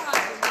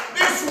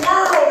 This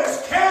world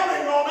is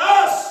counting on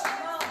us.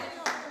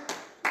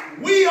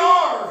 We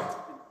are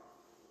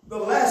the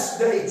last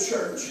day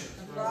church.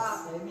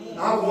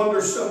 I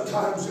wonder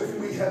sometimes if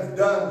we have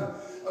done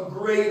a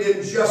great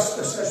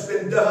injustice has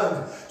been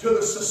done to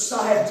the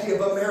society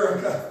of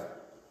America,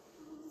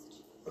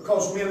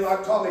 because men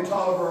like Tommy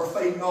Tolliver are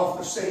fading off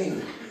the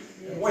scene.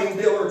 Wayne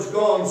Dillard's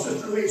gone.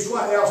 Sister Louise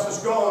Whitehouse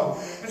is gone.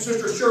 And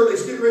Sister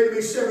Shirley's getting ready to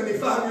be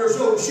 75 years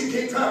old. She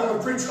can't travel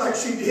and preach like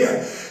she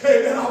did.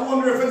 Amen. I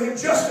wonder if an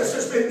injustice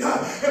has been done.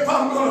 If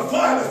I'm going to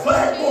fly the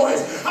flag,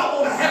 boys, I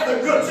want to have the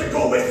goods that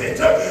go with it.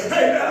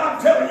 Amen. I'm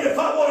telling you, if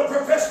I want to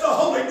profess the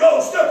Holy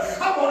Ghost,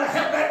 I want to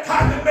have that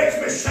kind that makes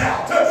me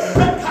shout.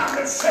 That kind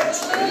that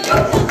shakes me.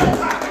 That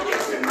kind that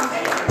gets in my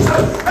hands.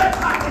 That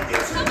kind that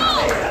gets in my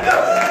head.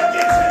 That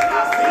gets in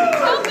my feet.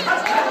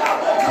 That's kind I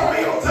want the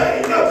real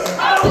thing.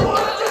 I don't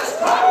want to just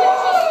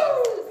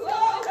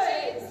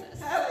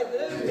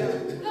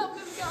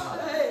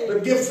the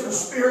gifts of the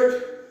Spirit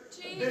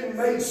have been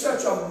made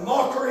such a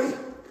mockery.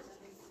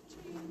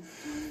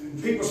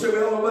 And people say,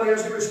 well, nobody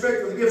has any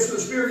respect for the gifts of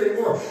the Spirit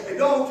anymore. They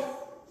don't.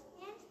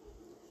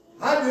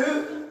 I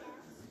do.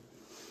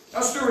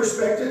 I still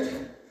respect it.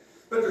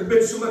 But there's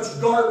been so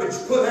much garbage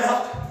put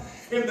out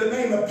in the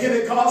name of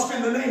Pentecost,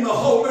 in the name of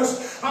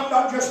holiness. I'm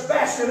not just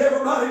bashing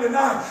everybody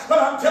tonight, but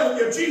I'm telling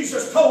you,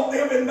 Jesus told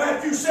them in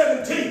Matthew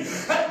 17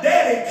 that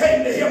Daddy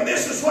came to him.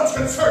 This is what's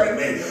concerning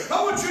me.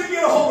 I want you to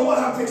get a hold of what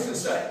I'm fixing to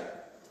say.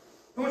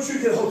 I want you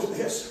to get a hold of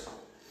this.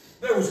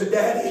 There was a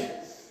daddy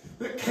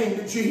that came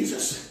to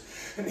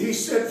Jesus, and he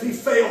said, if he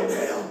fell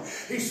down,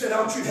 he said, I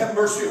want you to have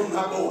mercy on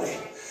my boy.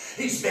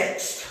 He's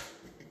vexed.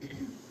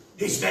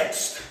 He's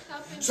vexed.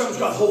 Something's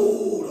got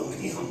hold on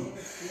him.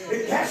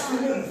 It cast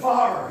him in the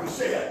fire, he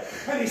said.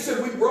 And he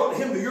said, we brought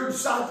him to your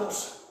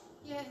disciples.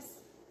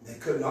 Yes. They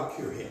could not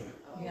cure him.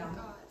 Oh, yeah.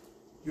 God.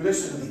 You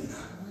listen to me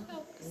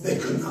now. They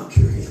could not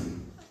cure him.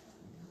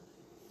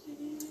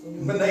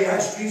 When they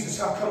asked Jesus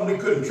how come we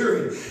couldn't cure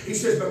him, he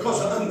says,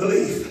 because of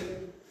unbelief.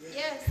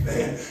 Yes.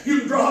 Man, you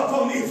can draw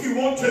upon me if you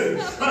want to,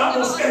 but I'm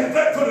going to stand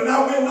flat-footed and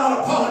I will not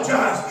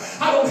apologize.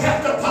 I don't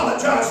have to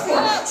apologize for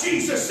it.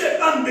 Jesus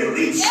said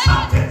unbelief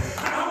stopped it.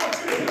 And I want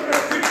you to hear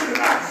this preacher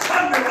tonight.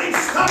 Unbelief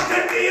stopped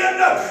it then,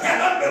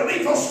 and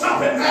unbelief will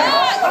stop it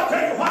now. I'll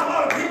tell you why a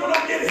lot of people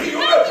don't get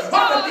healed.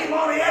 Why the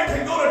demoniac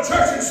can go to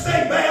church and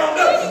stay bound.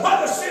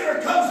 Why the sinner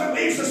comes and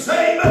leaves the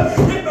same. It's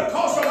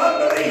because of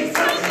unbelief. It's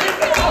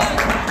because of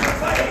lack of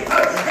faith.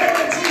 And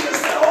then Jesus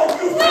said, oh,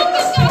 you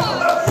fruitless people,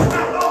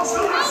 how long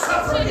shall I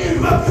suffer you?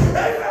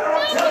 Amen.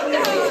 I'm telling you,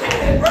 he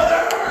had it,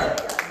 brother.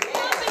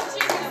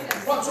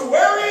 What's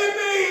worrying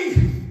me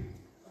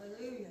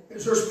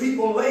is there's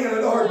people laying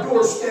at our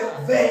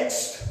doorstep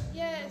vexed.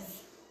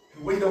 Yes.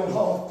 We don't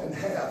often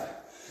have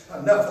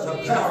enough of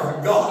the power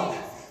of God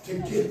to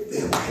get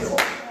them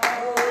help.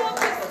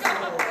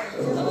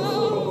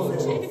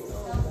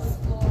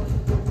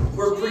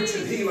 We're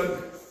preaching healing.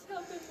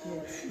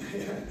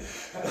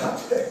 And I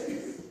tell you,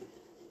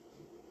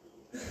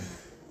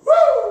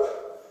 woo!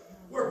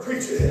 We're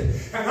preaching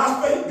it. And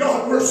I thank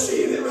God we're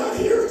seeing it right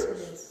here.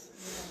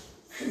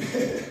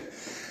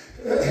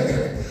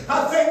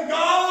 I thank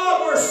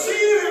God we're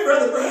seeing it,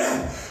 Brother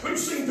Brad. We've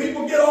seen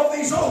people get off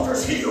these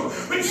altars healed.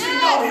 We've seen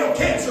God heal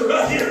cancer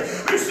right here.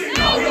 We've seen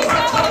God heal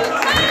heart trouble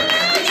right here.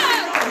 We've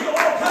seen God heal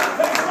all kinds of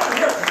things right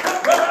here.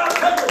 But brother, I'll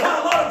tell you why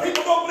a lot of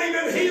people don't believe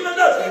in healing.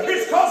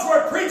 It's because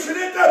we're preaching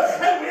it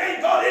and we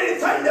ain't got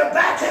anything to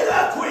back it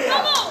up with.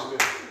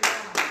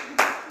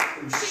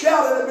 We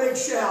shouted a big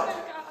shout.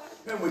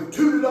 And we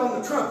tooted on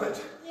the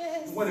trumpet.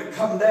 Yes. And when it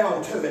come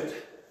down to it,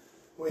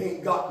 we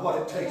ain't got what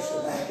it takes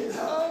to back it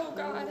up. Oh,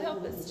 God,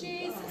 help us,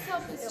 Jesus.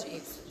 Help us,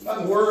 Jesus.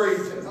 I'm worried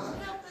tonight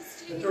Help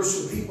us, that Jesus. there's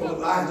some people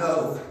that I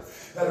know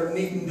that are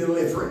needing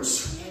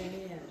deliverance.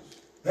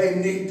 They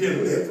need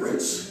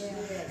deliverance.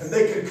 And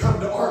they can come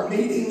to our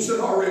meetings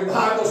and our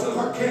revivals and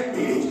our camp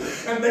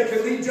meetings, and they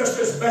can leave just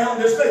as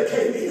bound as they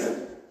came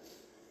in.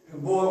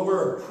 And boy,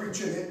 we're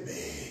preaching it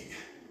big.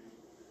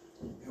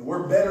 And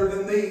we're better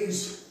than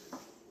these.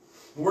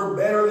 We're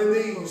better than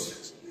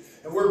these.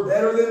 And we're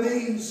better than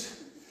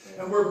these.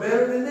 And we're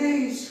better than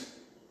these.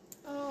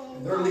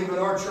 And they're leaving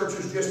our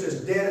churches just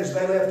as dead as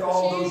they left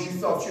all those you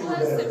thought you were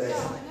better than.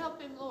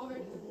 Help him,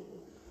 Lord.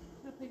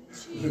 Help him,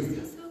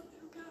 Jesus. Help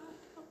him, God.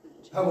 Help him,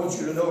 Jesus. I want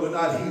you to know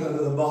tonight, healing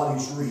of the body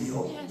is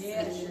real.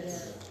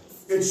 Yes.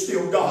 It's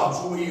still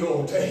God's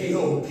will to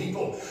heal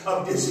people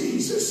of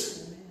diseases.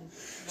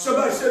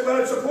 Somebody said,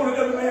 well, it's appointed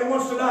that a man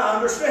wants to die. I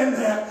understand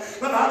that.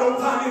 But I don't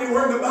find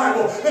anywhere in the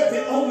Bible that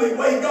the only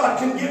way God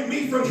can get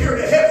me from here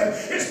to heaven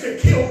is to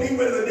kill me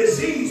with a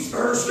disease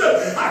first.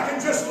 I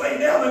can just lay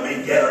down and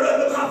be gathered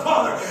unto my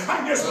Father. I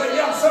can just lay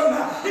down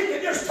somehow. He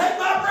can just take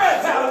my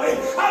breath out of me.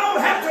 I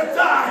don't have to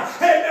die.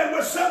 Amen.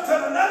 With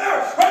something or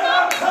another. But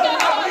I'm telling you,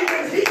 I believe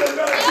in healing,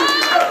 Brother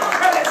Junior.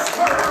 And it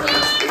stirs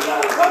me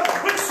up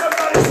when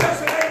somebody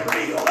says it ain't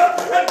real.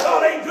 And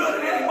God ain't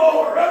doing it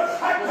anymore.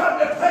 I come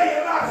to tell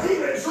you about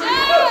healing is real.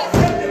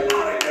 And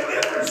demonic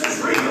deliverance is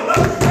real.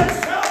 And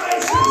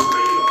salvation is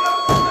real.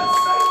 And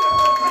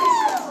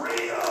sanctification is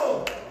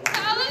real.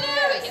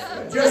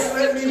 Hallelujah. And just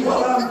let me,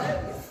 while I'm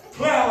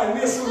plowing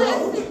this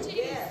road,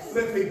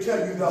 let me tell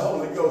you, the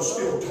Holy Ghost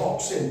still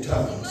talks in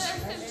tongues.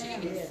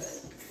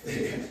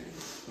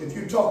 If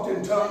you talked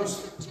in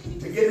tongues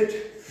to get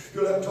it,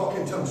 you'll have to talk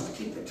in tongues to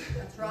keep it.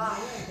 That's right.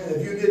 And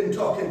if you didn't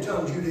talk in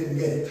tongues, you didn't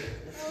get it.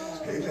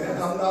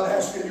 Amen. I'm not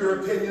asking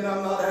your opinion.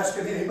 I'm not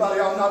asking anybody.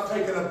 I'm not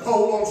taking a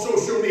poll on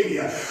social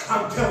media.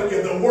 I'm telling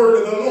you, the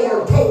word of the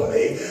Lord told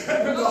me.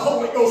 And when the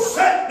Holy Ghost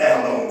sat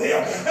down on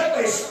them, and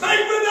they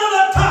spake with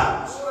other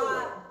tongues.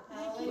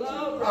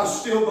 I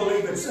still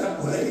believe it's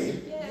that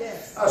way.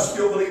 I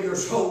still believe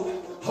there's hope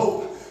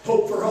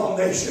for all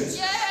nations.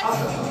 That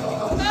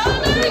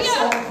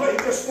song played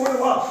this morning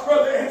while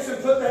Brother Anson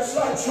put that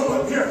slideshow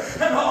up here.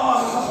 And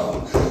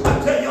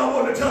I tell you, I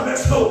want to tell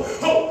this hope.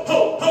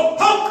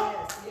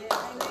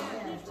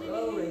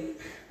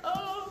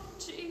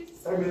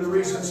 Maybe the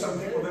reason some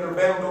people that are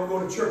bound don't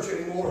go to church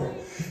anymore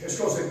is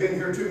because they've been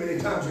here too many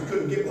times and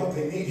couldn't get what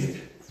they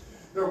needed.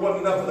 There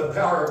wasn't enough of the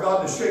power of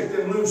God to shake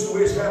them loose so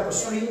he's half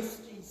asleep.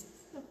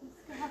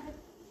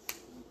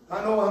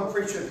 I know I'm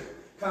preaching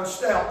kind of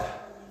stout.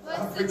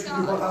 I'm preaching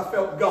you what I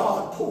felt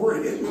God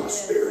pouring in my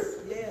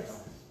spirit.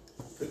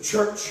 The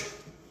church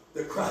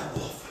that cried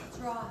wolf. That's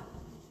right.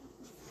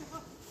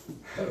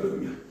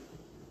 Hallelujah.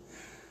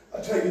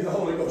 I tell you, the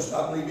Holy Ghost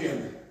I believe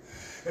in.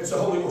 It's the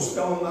Holy Ghost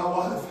fell on my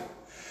wife.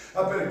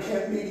 I've been at a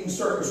camp meeting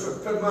service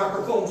with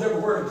microphones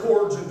everywhere and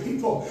cords and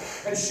people,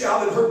 and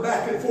shouted her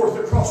back and forth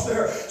across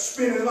there,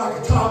 spinning like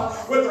a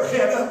top with her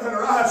head up and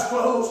her eyes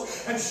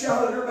closed, and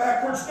shouted her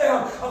backwards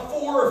down 4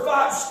 or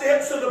 5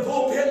 steps of the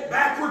pulpit,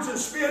 backwards and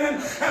spinning,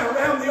 and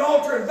around the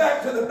altar and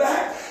back to the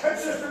back. And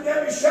Sister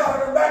Debbie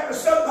shouted her back to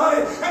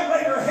somebody and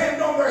laid her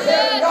hand on their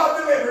head, and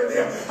God delivered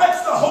them. That's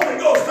the Holy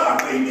Ghost I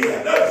believe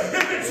in.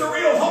 If it's a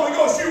real Holy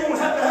Ghost, you won't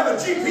have to have a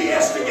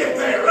GPS to get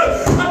there.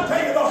 I'm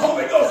telling you, the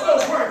Holy Ghost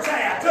knows where it's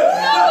at. The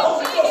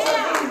Holy Ghost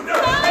had moved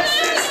and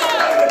sent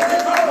somebody to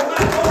pick up the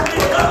microphone and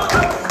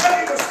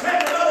he was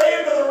standing at the other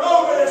end of the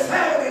road with his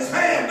hat in his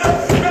hand, and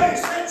he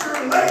said,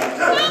 "You're late."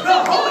 The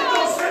Holy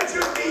Ghost said,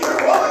 "You be here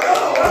a while ago."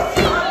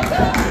 I'm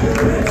telling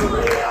you, it's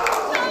real.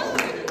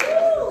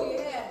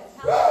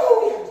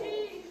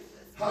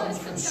 I'm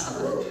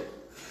concerned.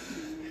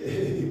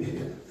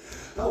 Amen.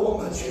 I want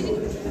my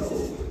children to know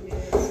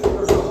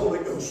there's a Holy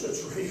Ghost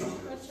that's real.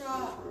 That's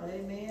right.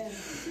 Amen.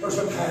 There's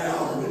a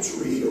power that's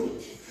real.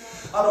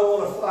 I don't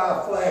want to fly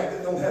a flag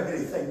that don't have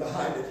anything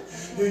behind it.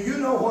 Do you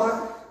know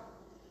why?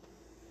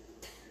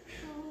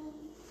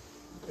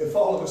 If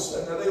all of a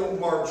sudden, now they don't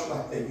march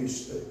like they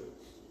used to.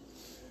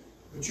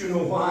 But you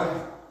know why?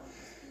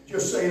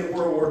 Just say in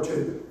World War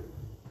II,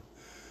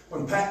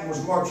 when Patton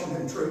was marching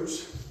them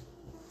troops,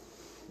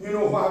 you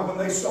know why when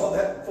they saw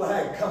that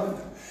flag coming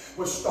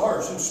with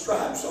stars and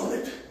stripes on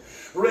it,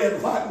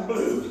 red, white, and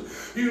blue.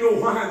 You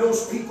know why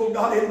those people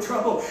got in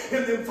trouble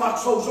in them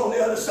foxholes on the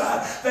other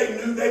side? They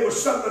knew there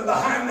was something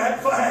behind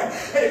that flag.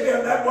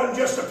 Amen. That wasn't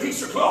just a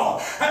piece of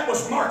cloth. That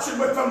was marching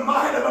with the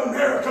might of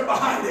America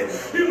behind it.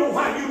 You know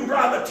why you can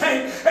drive a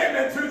tank,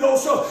 amen, through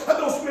those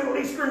Middle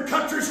Eastern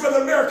countries with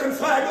an American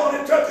flag on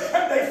it,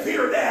 and they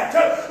fear that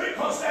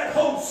because that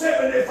holds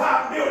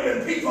 75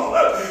 million people.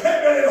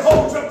 Amen. It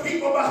holds the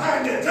people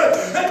behind it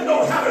that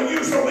know how to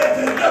use a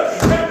weapon.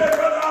 Amen,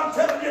 brother, I'm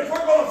telling you, if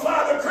we're going to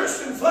fly the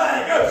Christian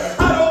flag,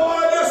 I don't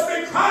want to just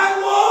be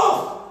crying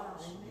wolf.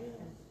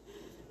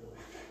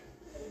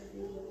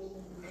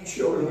 My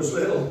children was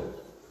little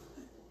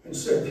and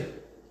said,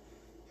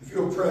 "If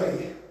you'll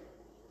pray,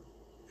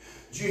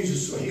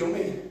 Jesus will heal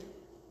me."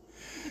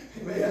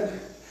 Amen.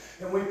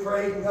 And we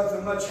prayed and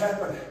nothing much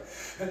happened.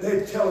 And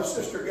they'd tell us,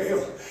 Sister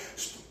Gail,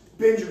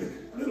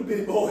 Benjamin, a little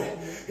bitty boy,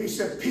 he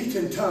said, "Peat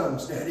in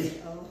tongues,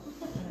 Daddy.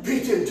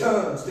 Peat in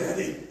tongues,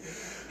 Daddy."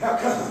 How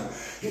come?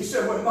 He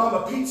said, when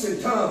Mama peats in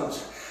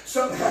tongues,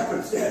 Something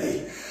happens,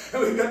 Daddy.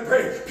 And we got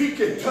very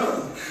peaking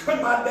tongue.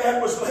 When my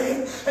dad was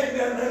laying,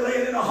 amen, they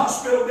laying in a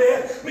hospital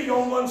bed, me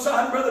on one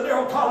side, and Brother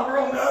Darrell Tolliver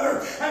on the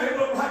other, and it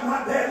looked like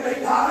my dad may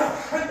die.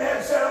 And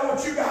Dad said, I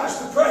want you guys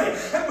to pray.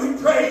 And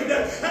we prayed, and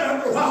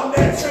after a while,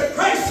 Dad said,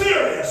 pray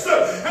serious.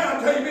 And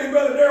I tell you, me and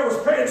Brother Darrell was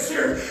praying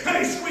serious, and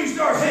he squeezed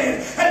our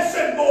hand and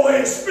said,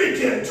 boy,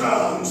 speak in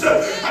tongues.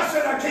 I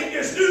said, I can't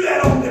just do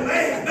that on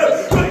demand.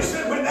 But he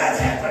said, when that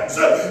happens,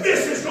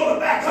 this is going to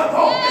back up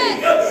on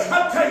me.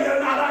 I tell you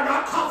tonight, I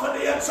got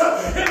confidence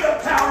in the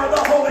power of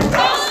the Holy Ghost.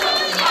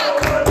 I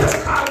don't want to just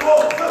cry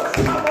wolf. I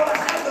want to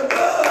have the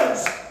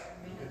goods.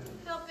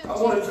 I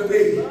want it to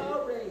be.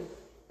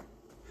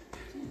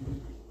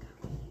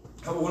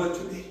 I want it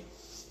to be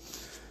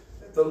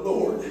that the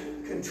Lord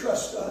can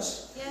trust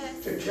us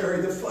to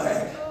carry the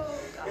flag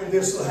in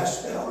this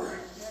last hour.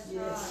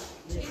 Yes.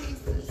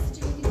 Jesus.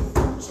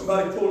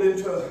 Somebody pulled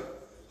into a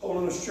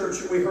holiness church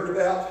that we heard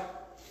about.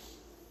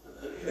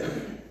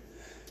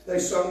 They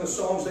sung the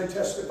songs, they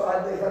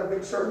testified, they had a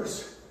big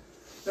service.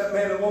 That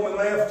man and woman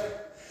left.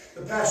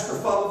 The pastor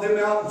followed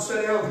them out and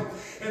sat down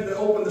and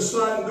opened the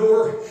sliding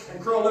door and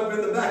crawled up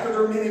in the back of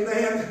their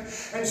minivan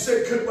and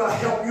said, could I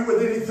help you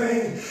with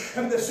anything?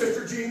 And the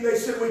Sister Jean, they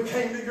said, we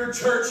came to your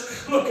church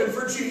looking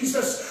for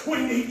Jesus.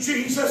 We need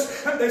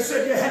Jesus. And they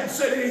said, you hadn't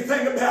said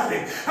anything about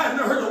him. I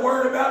hadn't heard a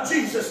word about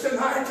Jesus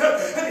tonight.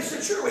 And he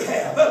said, sure we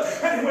have.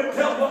 And he went and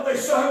tell what they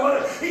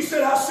sung. He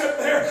said, I sit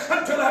there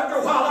until after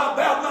a while I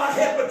bowed my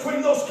head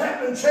between those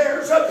captain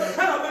chairs and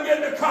I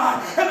began to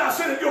cry. And I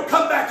said, if you'll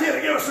come back in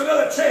and give us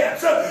another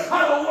chance.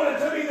 I don't want it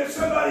to be that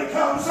somebody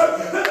comes to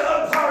the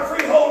Empire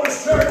Free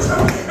Holiness Church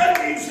and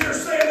leaves here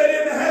saying they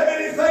didn't have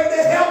anything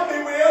to help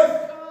me with.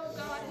 Oh,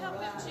 God,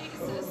 help us,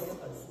 Jesus.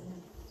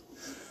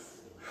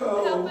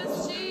 Oh, help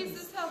us,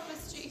 Jesus. Help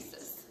us,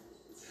 Jesus.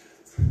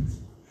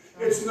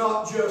 It's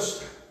not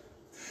just,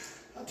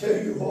 I tell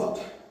you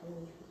what,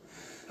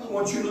 I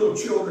want you little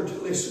children to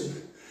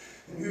listen,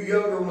 and you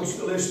younger ones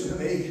to listen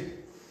to me.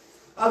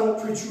 I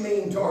don't preach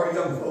mean to our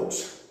young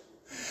folks.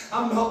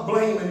 I'm not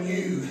blaming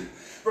you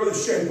for the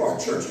shape our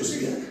church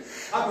is in.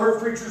 I've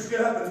heard preachers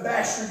get up and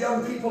bash their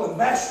young people and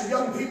bash their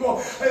young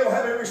people. They don't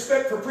have any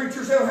respect for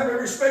preachers. They don't have any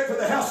respect for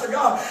the house of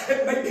God.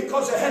 It may be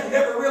because they had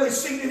never really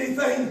seen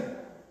anything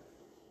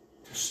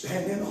to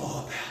stand in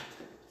awe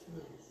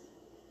about.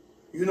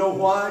 You know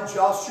why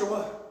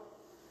Joshua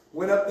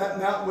went up that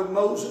mountain with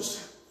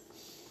Moses?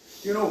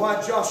 You know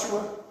why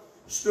Joshua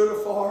stood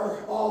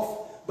afar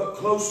off but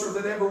closer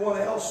than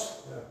everyone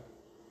else?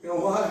 You know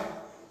why?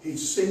 He'd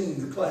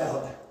seen the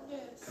cloud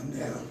come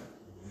down.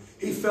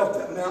 He felt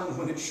that mountain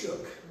when it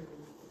shook.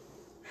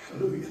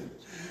 Hallelujah.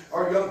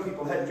 Our young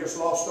people had just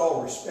lost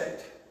all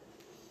respect.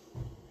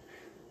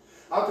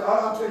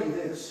 I'll tell you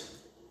this.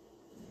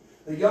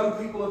 The young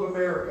people of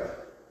America,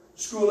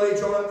 school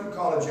age on up to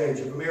college age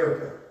of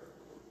America,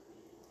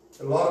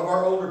 a lot of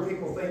our older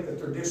people think that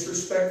they're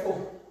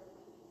disrespectful.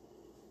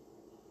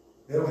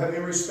 They don't have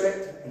any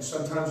respect, and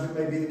sometimes it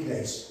may be the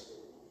case.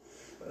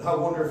 But I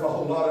wonder if a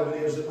whole lot of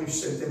it is that we've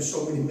sent them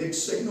so many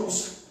mixed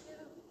signals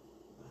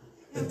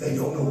that they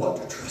don't know what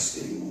to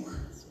trust anymore.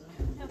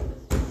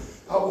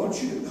 I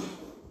want you to know.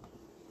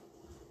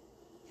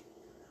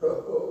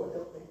 Oh,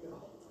 help me,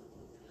 God.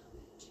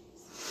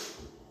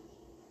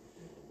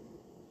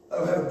 I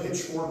don't have a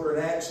pitchfork or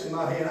an axe in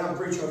my hand. I'm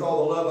preaching with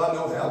all the love I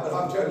know how, but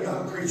I'm telling you,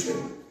 I'm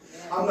preaching.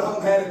 I'm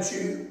not mad at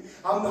you.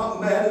 I'm not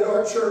mad at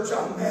our church.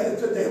 I'm mad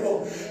at the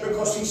devil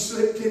because he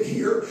slipped in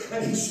here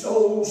and he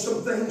stole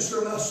some things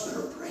from us that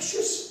are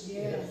precious.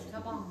 Yes,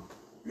 come on.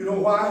 You know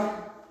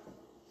why?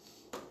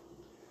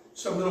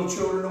 Some little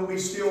children don't be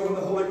still when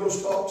the Holy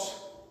Ghost talks.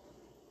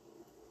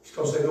 It's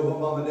because they know what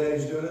mom and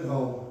daddy's doing at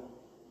home.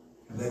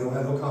 And they don't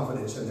have no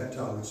confidence in that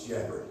tongue that's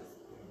jabbering.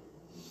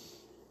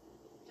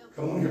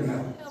 Come on here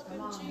now. Help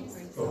him,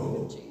 Jesus.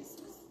 Oh.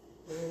 Jesus.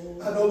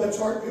 I know that's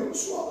hard pill to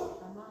swallow.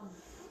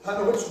 I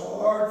know it's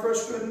hard for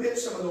us to admit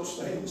some of those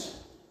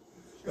things.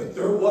 But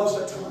there was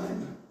a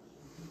time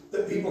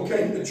that people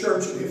came to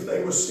church and if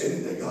they were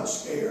sinning, they got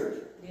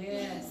scared.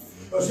 Yes.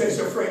 Because they was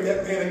afraid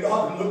that man of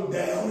God would look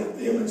down at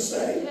them and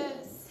say,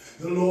 Yes.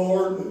 the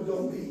Lord moved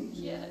on me.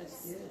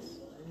 Yes. Yes.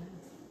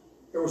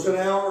 There was an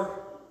hour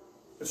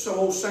that some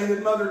old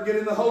sainted mother would get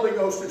in the Holy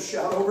Ghost and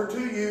shout over to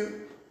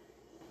you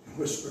and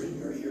whisper in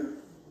your ear.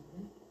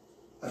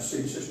 I've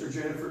seen Sister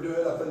Jennifer do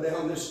it up and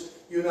down this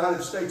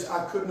United States.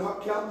 I could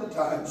not count the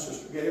time,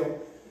 Sister Gail.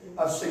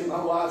 I've seen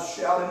my wife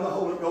shout in the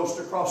Holy Ghost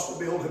across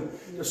the building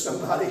to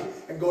somebody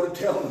and go to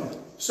tell them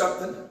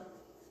something.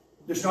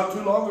 Just not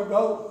too long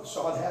ago, I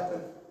saw it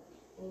happen.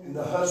 And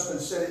the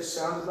husband said it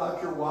sounded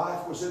like your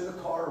wife was in the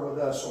car with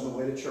us on the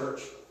way to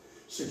church.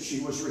 Said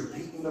she was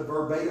repeating the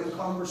verbatim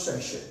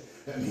conversation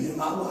that me and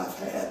my wife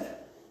had.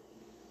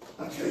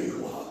 I tell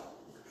you what,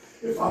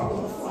 if I'm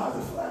going to fly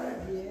the flag,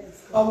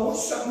 I want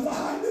something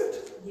behind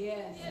it.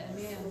 Yes.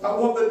 Amen. I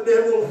want the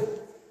devil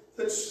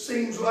that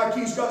seems like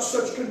he's got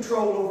such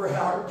control over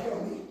Howard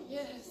County.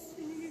 Yes.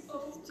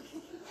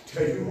 I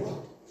tell you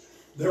what,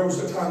 there was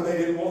a time they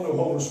didn't want no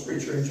homeless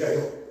preacher in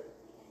jail.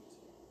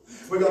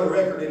 We got a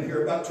record in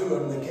here, about 2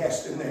 of them they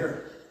cast in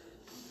there.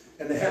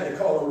 And they had to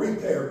call a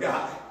repair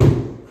guy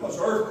because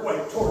the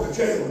earthquake tore the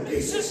jail to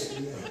pieces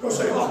because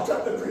they locked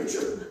up the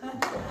preacher.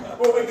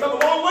 Well, we come a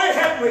long way,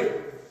 haven't we?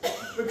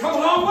 We've come a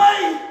long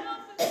way.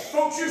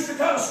 Folks used to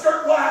kind of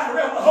skirt wide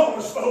around the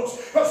homeless folks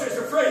because they're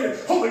afraid the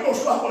Holy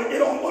Ghost might want to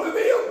get on one of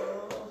them.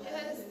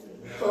 Yes.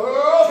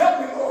 Oh,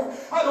 help me, Lord.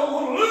 I don't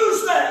want to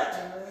lose that.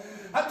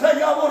 I tell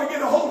you, I want to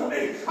get a hold of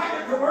me. I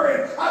get to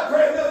worrying. I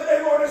prayed the other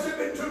day, Lord, has it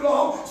been too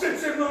long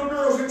since them little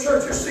girls in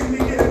church have seen me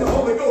get in the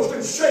Holy Ghost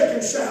and shake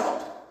and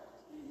shout?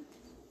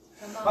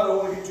 I don't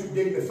want to get too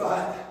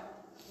dignified.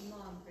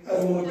 I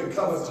don't want to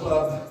become a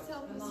club.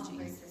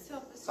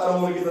 I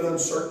don't want to give an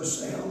uncertain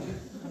sound.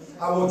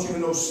 I want you to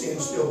know sin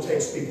still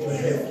takes people to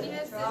hell.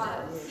 Yes, it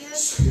does.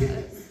 Yes, Sin.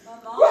 it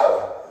does.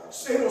 Woo!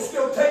 Sin will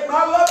still take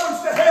my loved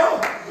ones to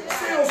hell.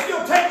 Sin will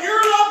still take your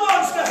loved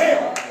ones to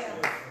hell.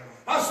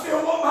 I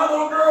still want my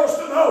little girls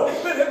to know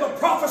that if the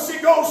prophecy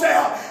goes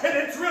out and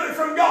it's really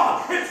from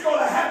God, it's going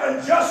to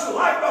happen just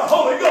like the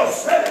Holy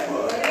Ghost said it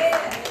would.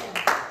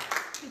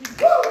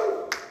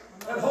 Woo!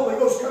 That Holy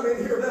Ghost come in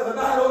here the other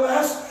night on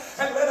us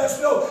and let us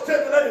know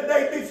that let the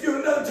day be few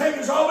and another take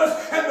his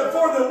office, and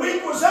before the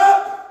week was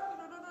up.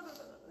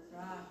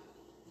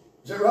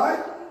 Is that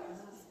right?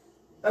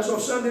 That's on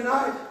Sunday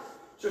night.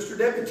 Sister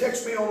Debbie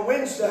texted me on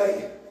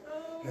Wednesday,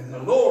 and the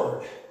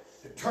Lord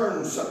had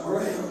turned something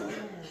around.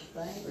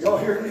 Are y'all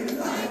hearing me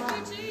tonight?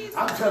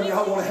 I'm telling you,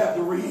 I want to have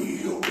the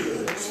real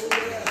goods.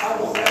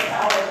 I want that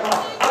power of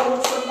God. I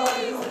want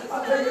somebody to know.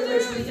 I tell you, it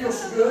makes me feel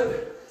so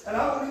good, and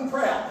I'm even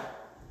proud.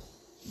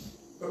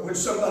 But when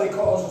somebody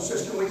calls and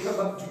says, "Can we come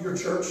up to your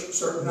church a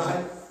certain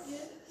night?"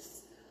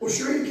 Yes. Well,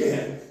 sure you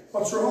can.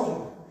 What's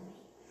wrong?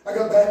 I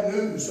got bad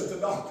news at the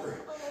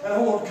doctor, and I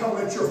want to come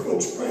let your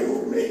folks pray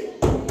over me.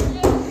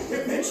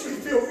 It makes me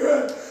feel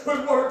good.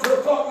 When 1 or 2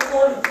 o'clock in the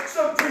morning,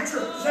 some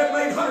preacher that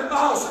 800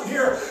 miles from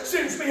here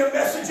sends me a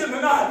message in the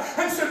night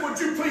and said, "Would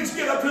you please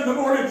get up in the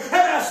morning and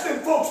ask them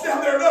folks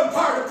down there in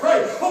Umpire to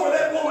pray over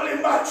that woman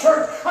in my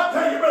church?" I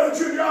tell you, Brother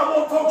Junior, I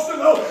want folks to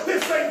know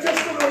this ain't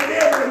just a little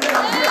gathering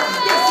down here.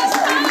 This is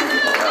real.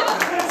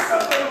 There's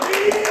something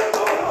real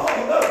going on.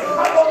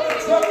 I want the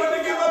trumpet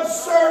to give up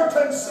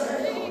certain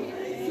sound.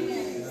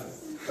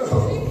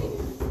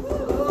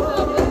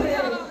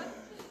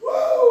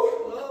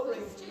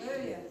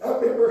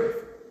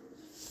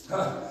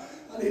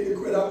 I need to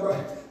quit. I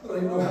don't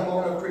even know how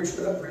long I've preached,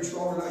 but I've preached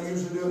longer than I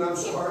usually do, and I'm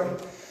sorry.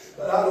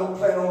 But I don't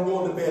plan on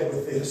going to bed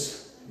with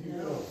this.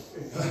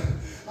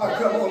 I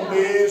come on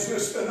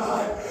business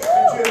tonight.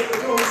 And Jennifer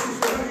told me, she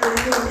said, "You're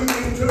going to be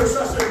mean to us." I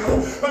said, "No."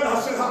 But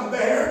I said, "I'm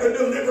there to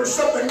deliver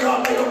something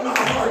God laid on my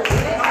heart.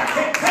 And I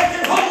can't take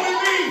it home with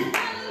me."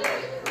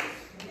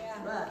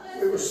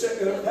 We were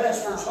sitting in a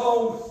pastor's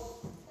home.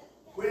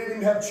 We didn't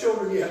even have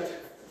children yet.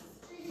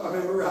 If I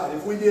remember right.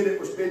 If we did, it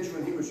was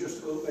Benjamin. He was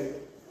just a little baby.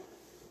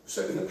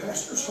 Sitting in a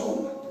pastor's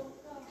home,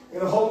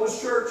 in a homeless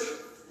church,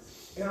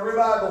 in a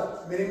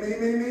revival, many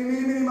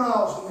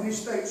miles, in many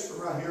states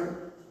from right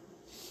here.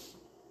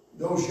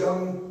 Those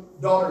young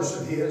daughters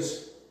of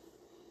his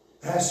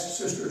asked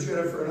Sister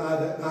Jennifer and I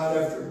that night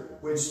after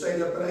we'd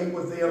stayed up and ate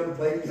with them,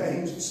 played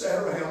games and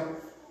sat around.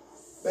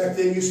 Back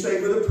then you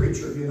stayed with a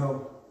preacher, you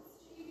know.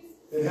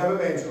 Didn't have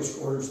evangelist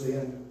quarters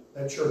then.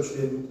 That church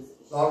didn't.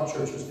 A lot of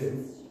churches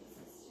didn't.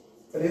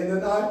 But in the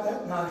night,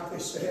 that night, they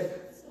said,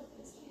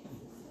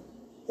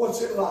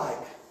 "What's it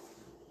like?"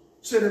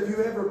 Said, "Have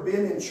you ever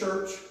been in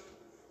church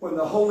when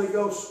the Holy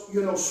Ghost,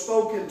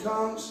 spoke in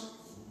tongues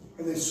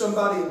and then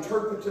somebody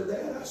interpreted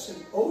that?" I said,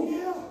 "Oh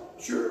yeah,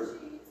 sure."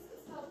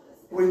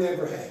 We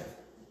never have.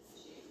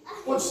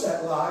 What's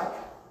that like?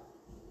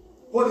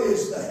 What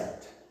is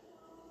that?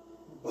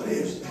 What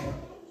is that?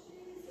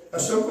 Now,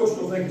 some folks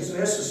don't think it's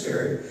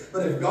necessary,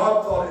 but if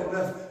God thought it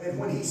enough, and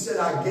when He said,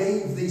 "I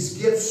gave these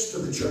gifts to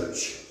the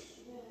church,"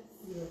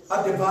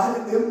 I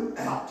divided them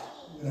out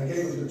and I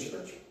gave them to the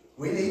church.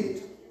 We need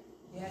it.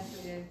 Yes,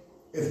 we do.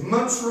 If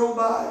months roll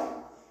by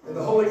and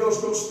the Holy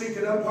Ghost don't speak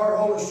at Umpire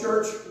Holiness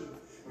Church,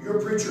 your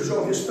preacher's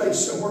on his face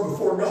somewhere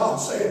before God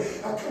saying,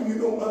 "How come you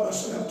don't love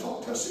us and not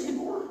talk to us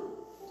anymore?"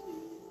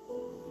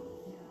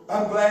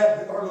 I'm glad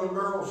that our little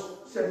girls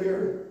sit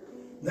here.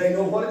 They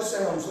know what it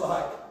sounds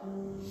like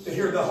to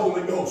hear the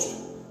Holy Ghost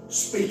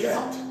speak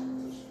out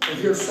and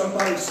hear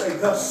somebody say,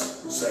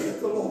 "Thus saith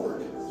the Lord."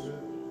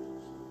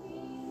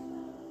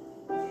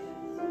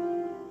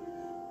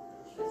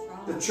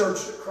 The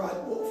church that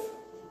cried wolf.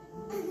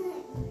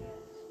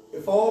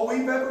 If all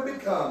we've ever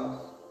become,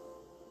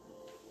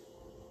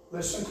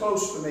 listen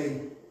close to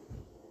me.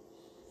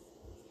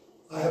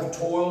 I have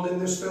toiled in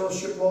this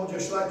fellowship hall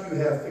just like you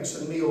have,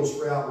 fixing meals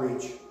for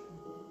outreach.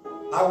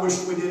 I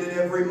wish we did it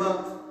every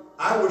month.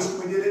 I wish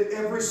we did it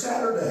every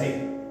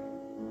Saturday.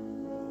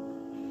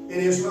 It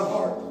is my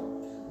heart.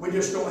 We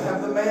just don't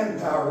have the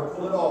manpower to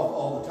pull it off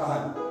all the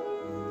time.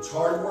 It's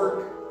hard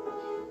work.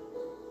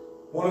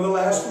 One of the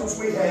last ones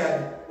we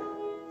had,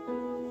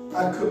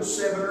 I cooked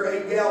 7 or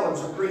 8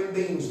 gallons of green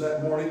beans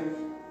that morning.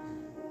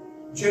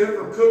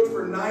 Jennifer cooked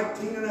for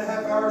 19 and a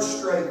half hours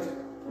straight.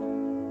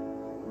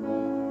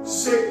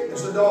 sick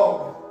as a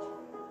dog.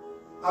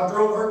 I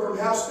drove her from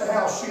house to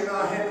house. She and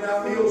I handed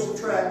out meals and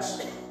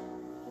tracts.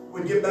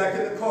 We'd get back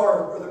in the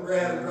car, Brother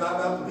Brad, and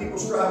drive out to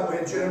people's driveway,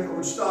 and Jennifer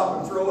would stop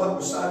and throw up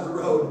beside the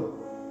road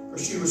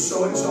because she was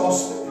so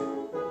exhausted.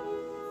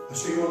 I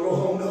said, "You want to go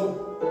home?" "No."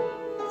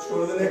 "Let's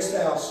go to the next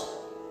house."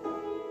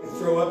 And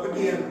throw up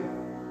again.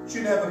 She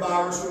didn't have the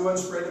virus. We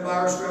wasn't spreading the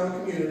virus around the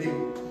community.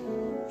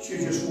 She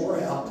just wore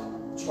out.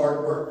 It's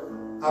hard work.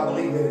 I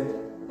believe in it.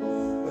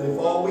 But if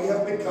all we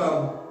have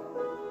become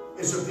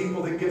is a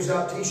people that gives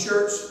out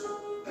t-shirts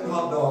and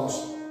hot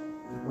dogs,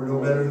 we're no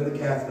better than the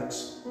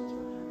Catholics.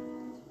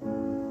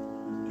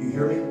 Do you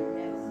hear me?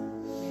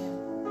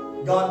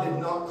 God did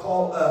not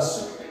call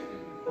us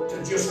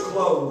to just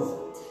clothe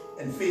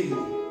and feed.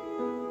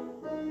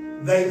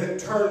 They that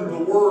turned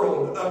the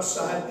world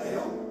upside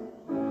down.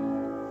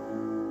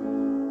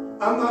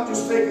 I'm not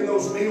just taking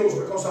those meals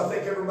because I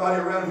think everybody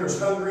around here is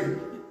hungry.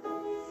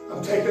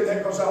 I'm taking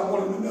that because I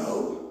want them to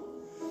know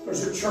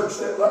there's a church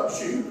that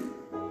loves you.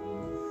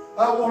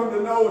 I want them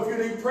to know if you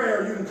need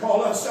prayer, you can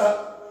call us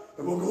up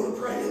and we'll go to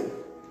praying.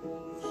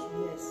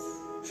 Yes.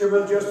 Say,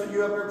 "Brother Justin,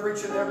 you up there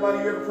preaching, everybody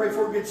you ever pray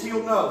for gets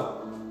healed?" No.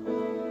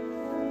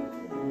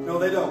 No,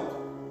 they don't.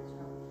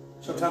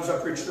 Sometimes I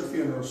preach their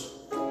funerals.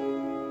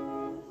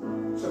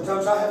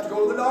 Sometimes I have to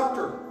go to the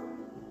doctor.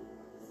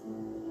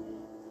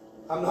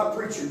 I'm not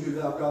preaching you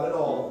thou God at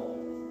all.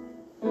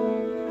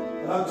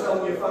 But I'm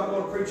telling you, if I'm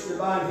going to preach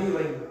divine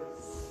healing,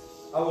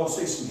 I want to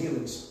see some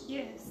healings.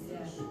 Yes.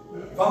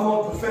 If I'm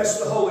going to profess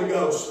the Holy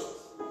Ghost,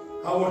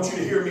 I want you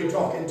to hear me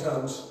talk in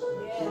tongues.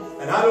 Yes.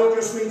 And I don't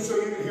just mean so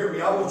you can hear me.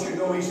 I want you to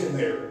know He's in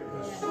there.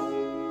 Yes.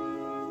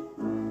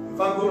 If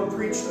I'm going to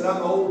preach that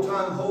I'm an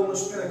old-time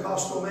holiness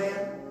Pentecostal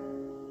man,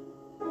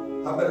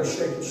 I better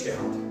shake and shout.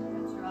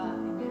 That's right.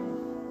 Amen.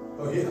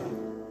 Oh, yeah.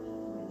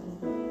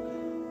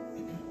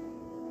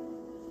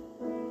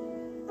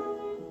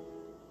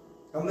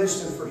 I'm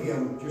listening for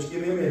Him. Just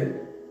give me a minute.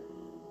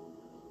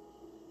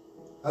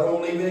 I don't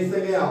want to leave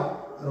anything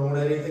out. I don't want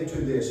to add anything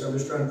to this. I'm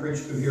just trying to preach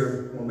through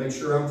here. I want to make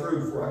sure I'm through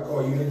before I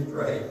call you in to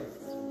pray.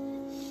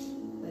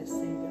 Let's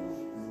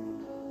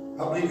sing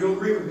God. I believe you'll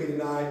agree with me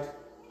tonight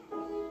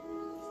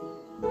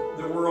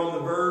that we're on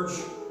the verge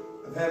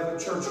of having a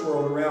church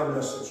world around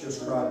us that's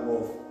just cried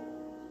wolf.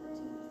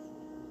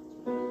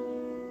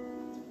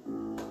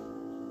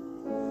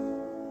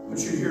 But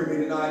you hear me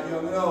tonight,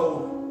 young and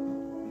old.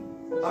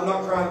 I'm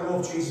not crying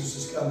wolf. Jesus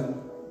is coming.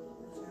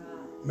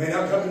 He may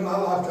not come in my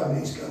lifetime.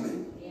 He's coming.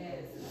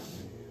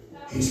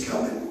 He's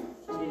coming.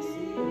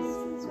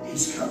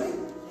 He's coming.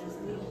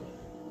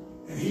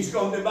 And He's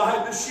going to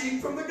divide the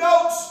sheep from the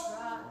goats.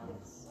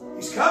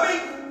 He's coming.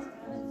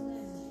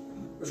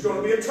 There's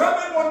going to be a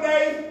trumpet one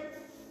day.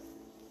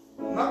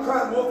 I'm not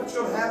crying wolf. It's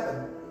going to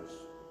happen.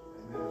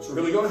 It's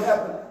really going to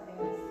happen.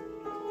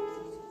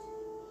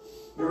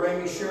 Your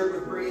Amy shared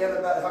with Brianna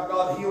about how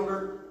God healed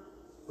her.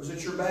 Was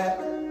it your back,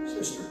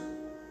 sister?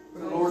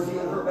 When the Lord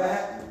healed her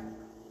back?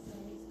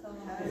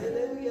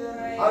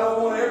 Hallelujah. I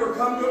don't want to ever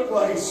come to a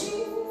place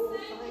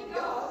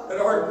that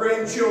our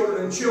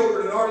grandchildren and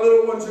children and our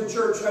little ones in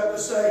church have to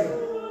say,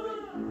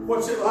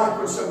 "What's it like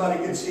when somebody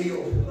gets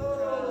healed?"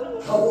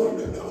 I want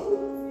them to know.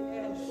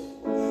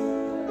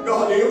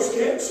 God heals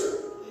cancer.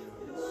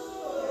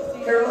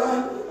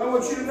 Caroline, I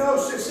want you to know,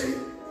 sissy,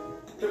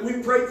 that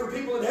we prayed for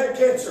people that had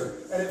cancer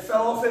and it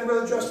fell off in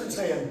Brother Justin's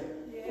hand.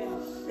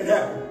 It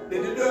happened.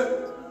 Didn't it do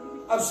it?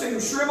 I've seen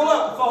them shrivel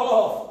up and fall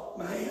off.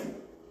 Man.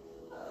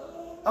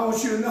 I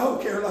want you to know,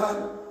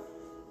 Caroline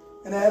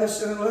and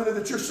Addison and Linda,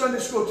 that your Sunday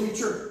school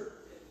teacher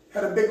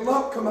had a big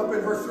lump come up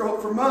in her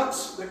throat for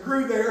months that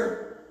grew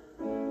there.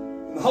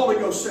 And the Holy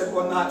Ghost said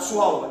one night,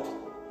 "Swallow it."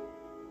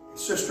 And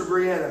Sister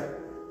Brianna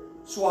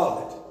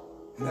swallowed it.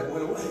 And that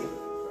went away.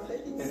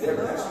 It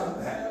never has come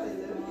back.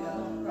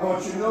 I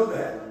want you to know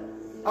that.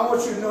 I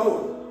want you to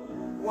know.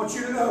 I want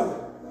you to know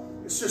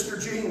that Sister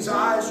Jean's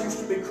eyes used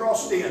to be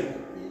crossed in.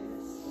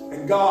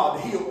 And God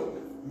healed him,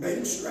 made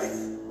him straight.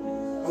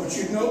 I want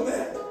you to know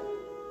that.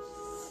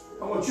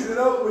 I want you to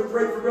know that we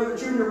prayed for Brother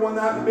Junior one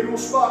night in a big old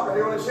spot right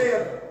here on his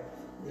head.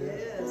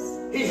 Yes.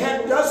 He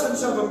had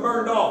dozens of them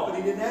burned off, but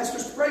he didn't ask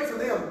us to pray for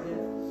them.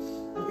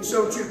 He said,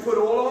 "I want you to put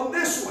oil on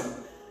this one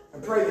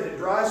and pray that it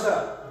dries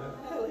up."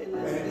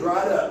 And it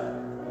dried up.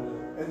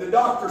 And the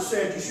doctor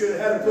said you should have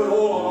had him put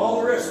oil on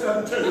all the rest of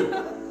them too.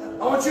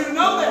 I want you to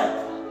know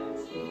that.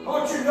 I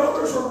want you to know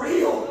there's something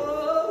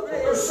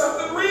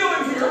real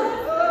in here.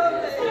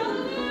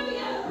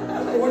 I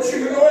want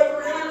you to know it's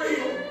really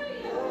real.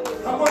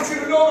 I want you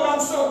to know that I'm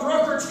so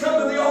drunkards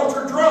come to the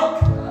altar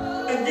drunk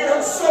and get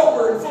up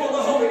sober and full of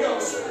the Holy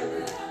Ghost.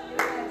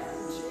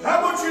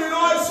 I want you to know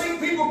I've seen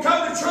people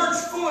come to church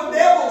full of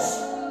devils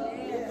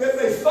that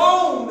they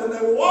foamed and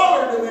they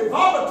watered and they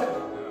vomited.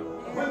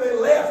 And when they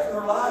left,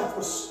 their life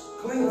was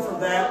clean from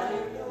that.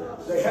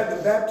 They had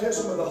the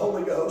baptism of the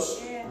Holy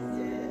Ghost.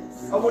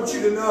 I want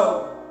you to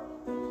know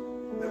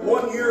that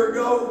 1 year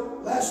ago,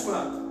 last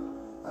month,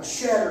 I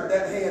shattered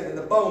that hand and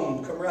the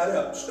bone come right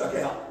up, stuck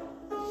out.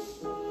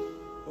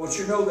 I want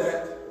you to know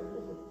that.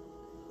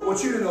 I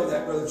want you to know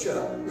that, Brother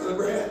Chuck, Brother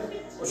Brad.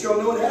 Well, y'all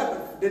know what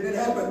happened. Didn't it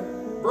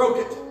happen? Broke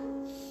it.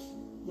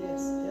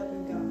 Yes,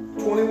 helping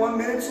God. 21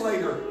 minutes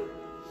later,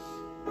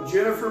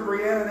 Jennifer,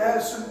 Brianna, and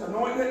Addison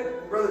anointed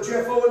it. Brother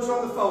Jeff Owens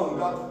on the phone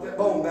got that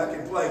bone back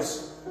in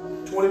place.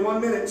 21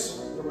 minutes.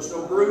 There was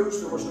no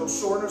bruise. There was no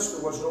soreness.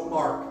 There was no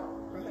mark.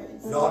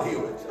 God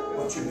healed it.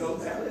 Don't you know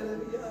that?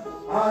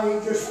 I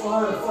ain't just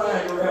flying a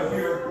flag around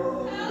here.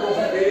 Don't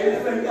have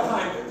anything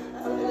behind it.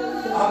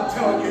 I'm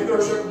telling you,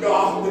 there's a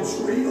God that's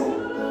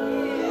real.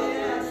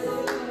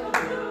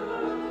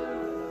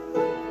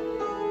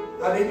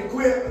 I need to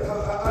quit, but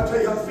I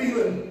tell you, I'm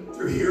feeling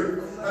through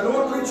here. I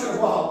know I'm preaching a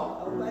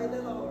while. Obey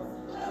the Lord.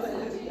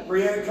 Hallelujah.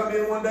 Brianna come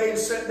in one day and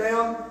sat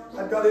down.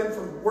 I got in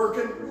from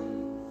working.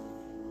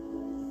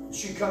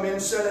 She come in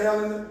and sat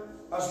down, and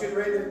I was getting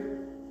ready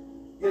to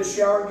get a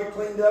shower and get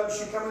cleaned up.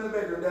 She come in the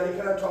bedroom. Daddy,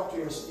 can I talk to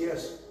you? I said,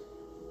 yes.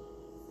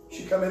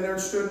 She come in there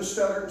and stood and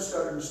stuttered and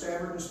stuttered and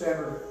stammered and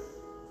stammered.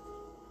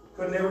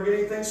 Couldn't ever get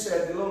anything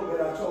said. In a little bit,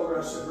 I told her,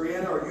 I said,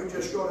 Brianna, are you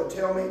just going to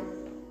tell me?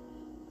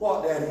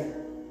 What, Daddy?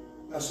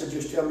 I said,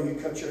 just tell me you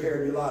cut your hair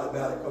and you lied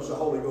about it because the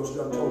Holy Ghost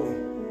done told me.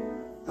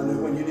 I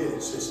knew when you did it,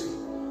 sissy.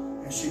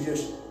 And she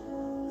just,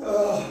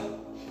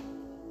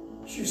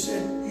 she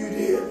said, you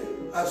did?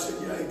 I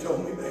said, yeah, he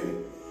told me, baby.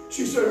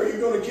 She said, are you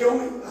going to kill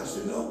me? I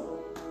said, no.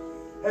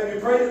 Have you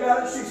prayed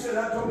about it? She said,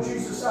 I told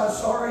Jesus I'm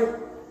sorry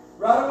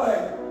right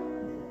away.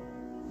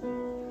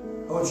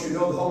 I want you to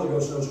know the Holy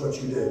Ghost knows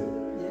what you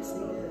do. Yes, he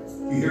does.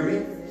 You hear me?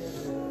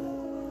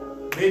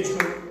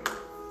 Benjamin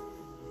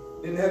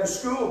didn't have a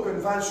school,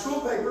 couldn't find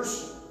school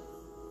papers.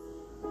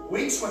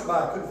 Weeks went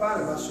by, couldn't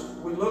find them. I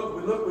said, we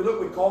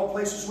looked. We called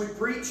places we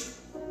preached.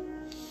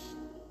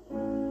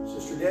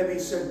 Sister Debbie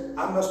said,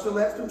 I must have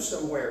left him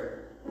somewhere.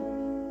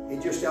 He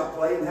just out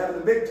playing,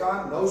 having a big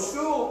time, no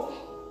school.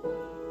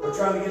 We're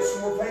trying to get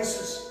some more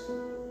paces.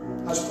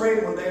 I was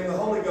praying one day and the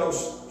Holy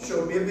Ghost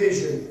showed me a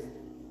vision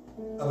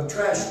of a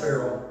trash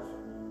barrel.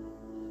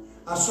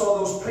 I saw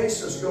those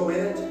paces go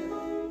in it,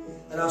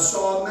 and I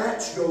saw a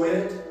match go in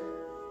it,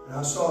 and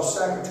I saw a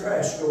sack of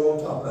trash go on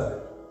top of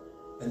it,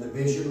 and the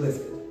vision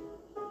lifted.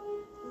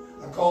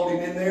 I called him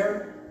in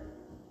there,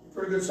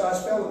 pretty good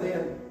sized fella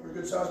then, pretty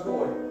good sized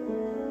boy.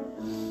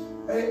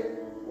 Hey,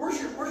 where's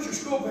your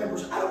school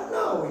papers? I don't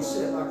know, he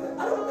said like that.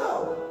 I don't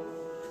know.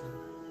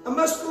 I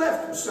must have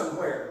left them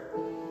somewhere.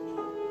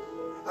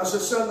 I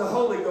said, son, the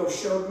Holy Ghost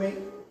showed me,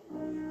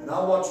 and I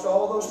watched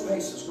all those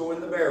paces go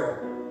in the barrel,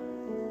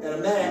 and a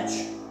match,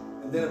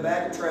 and then a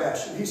bag of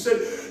trash. And he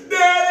said,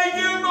 Daddy,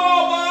 give me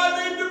all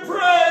I need to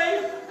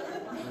pray.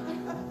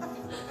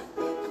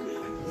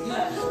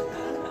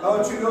 I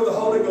want you to know the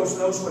Holy Ghost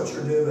knows what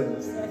you're doing.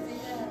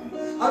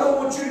 I don't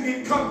want you to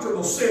get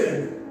comfortable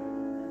sitting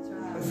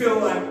and feel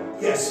like,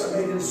 yes, I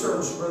made it in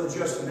service, Brother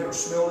Justin, never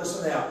smell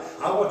this and out.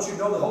 I want you to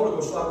know the Holy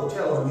Ghost will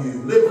tell on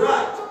you. Live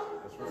right.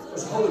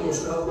 Because the Holy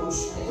Ghost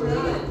knows what we're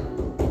doing.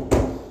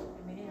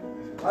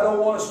 I don't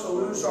want us to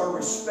lose our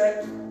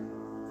respect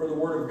for the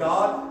Word of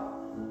God.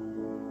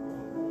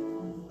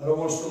 I don't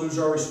want us to lose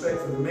our respect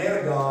for the man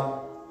of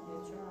God.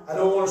 I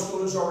don't want us to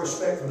lose our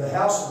respect for the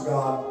house of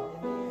God.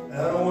 And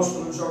I don't want us to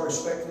lose our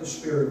respect for the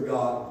Spirit of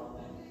God.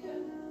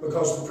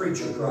 Because the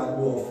preacher cried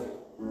wolf.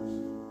 I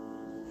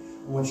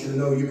want you to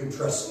know you can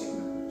trust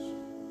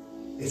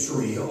Him. It's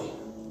real.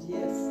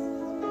 Yes.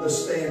 Let's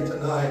stand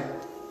tonight.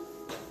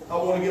 I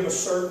want to give a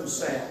certain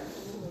sound.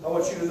 I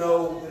want you to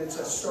know that it's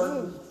a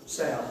certain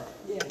sound.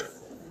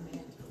 Yes.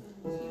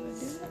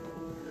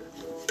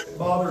 It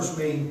bothers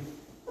me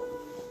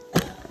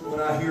when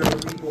I hear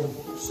people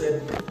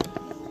said,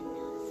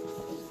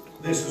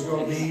 this is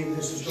going to be, and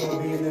this is going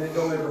to be, and then it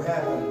don't ever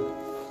happen.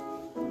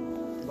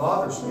 It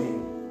bothers me.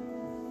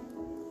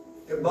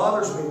 It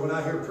bothers me when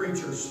I hear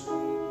preachers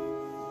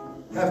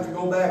have to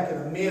go back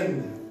and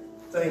amend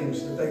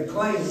things that they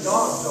claim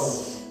God told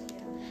them.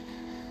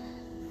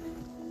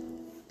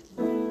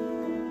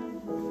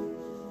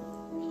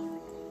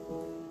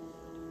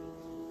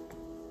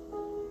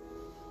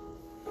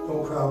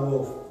 Don't cry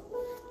wolf.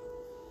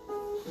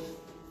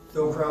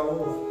 Don't cry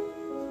wolf.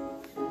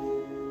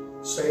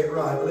 Say it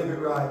right. Live it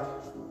right.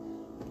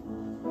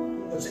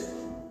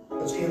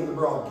 Let's end the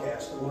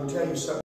broadcast. I want to tell you something.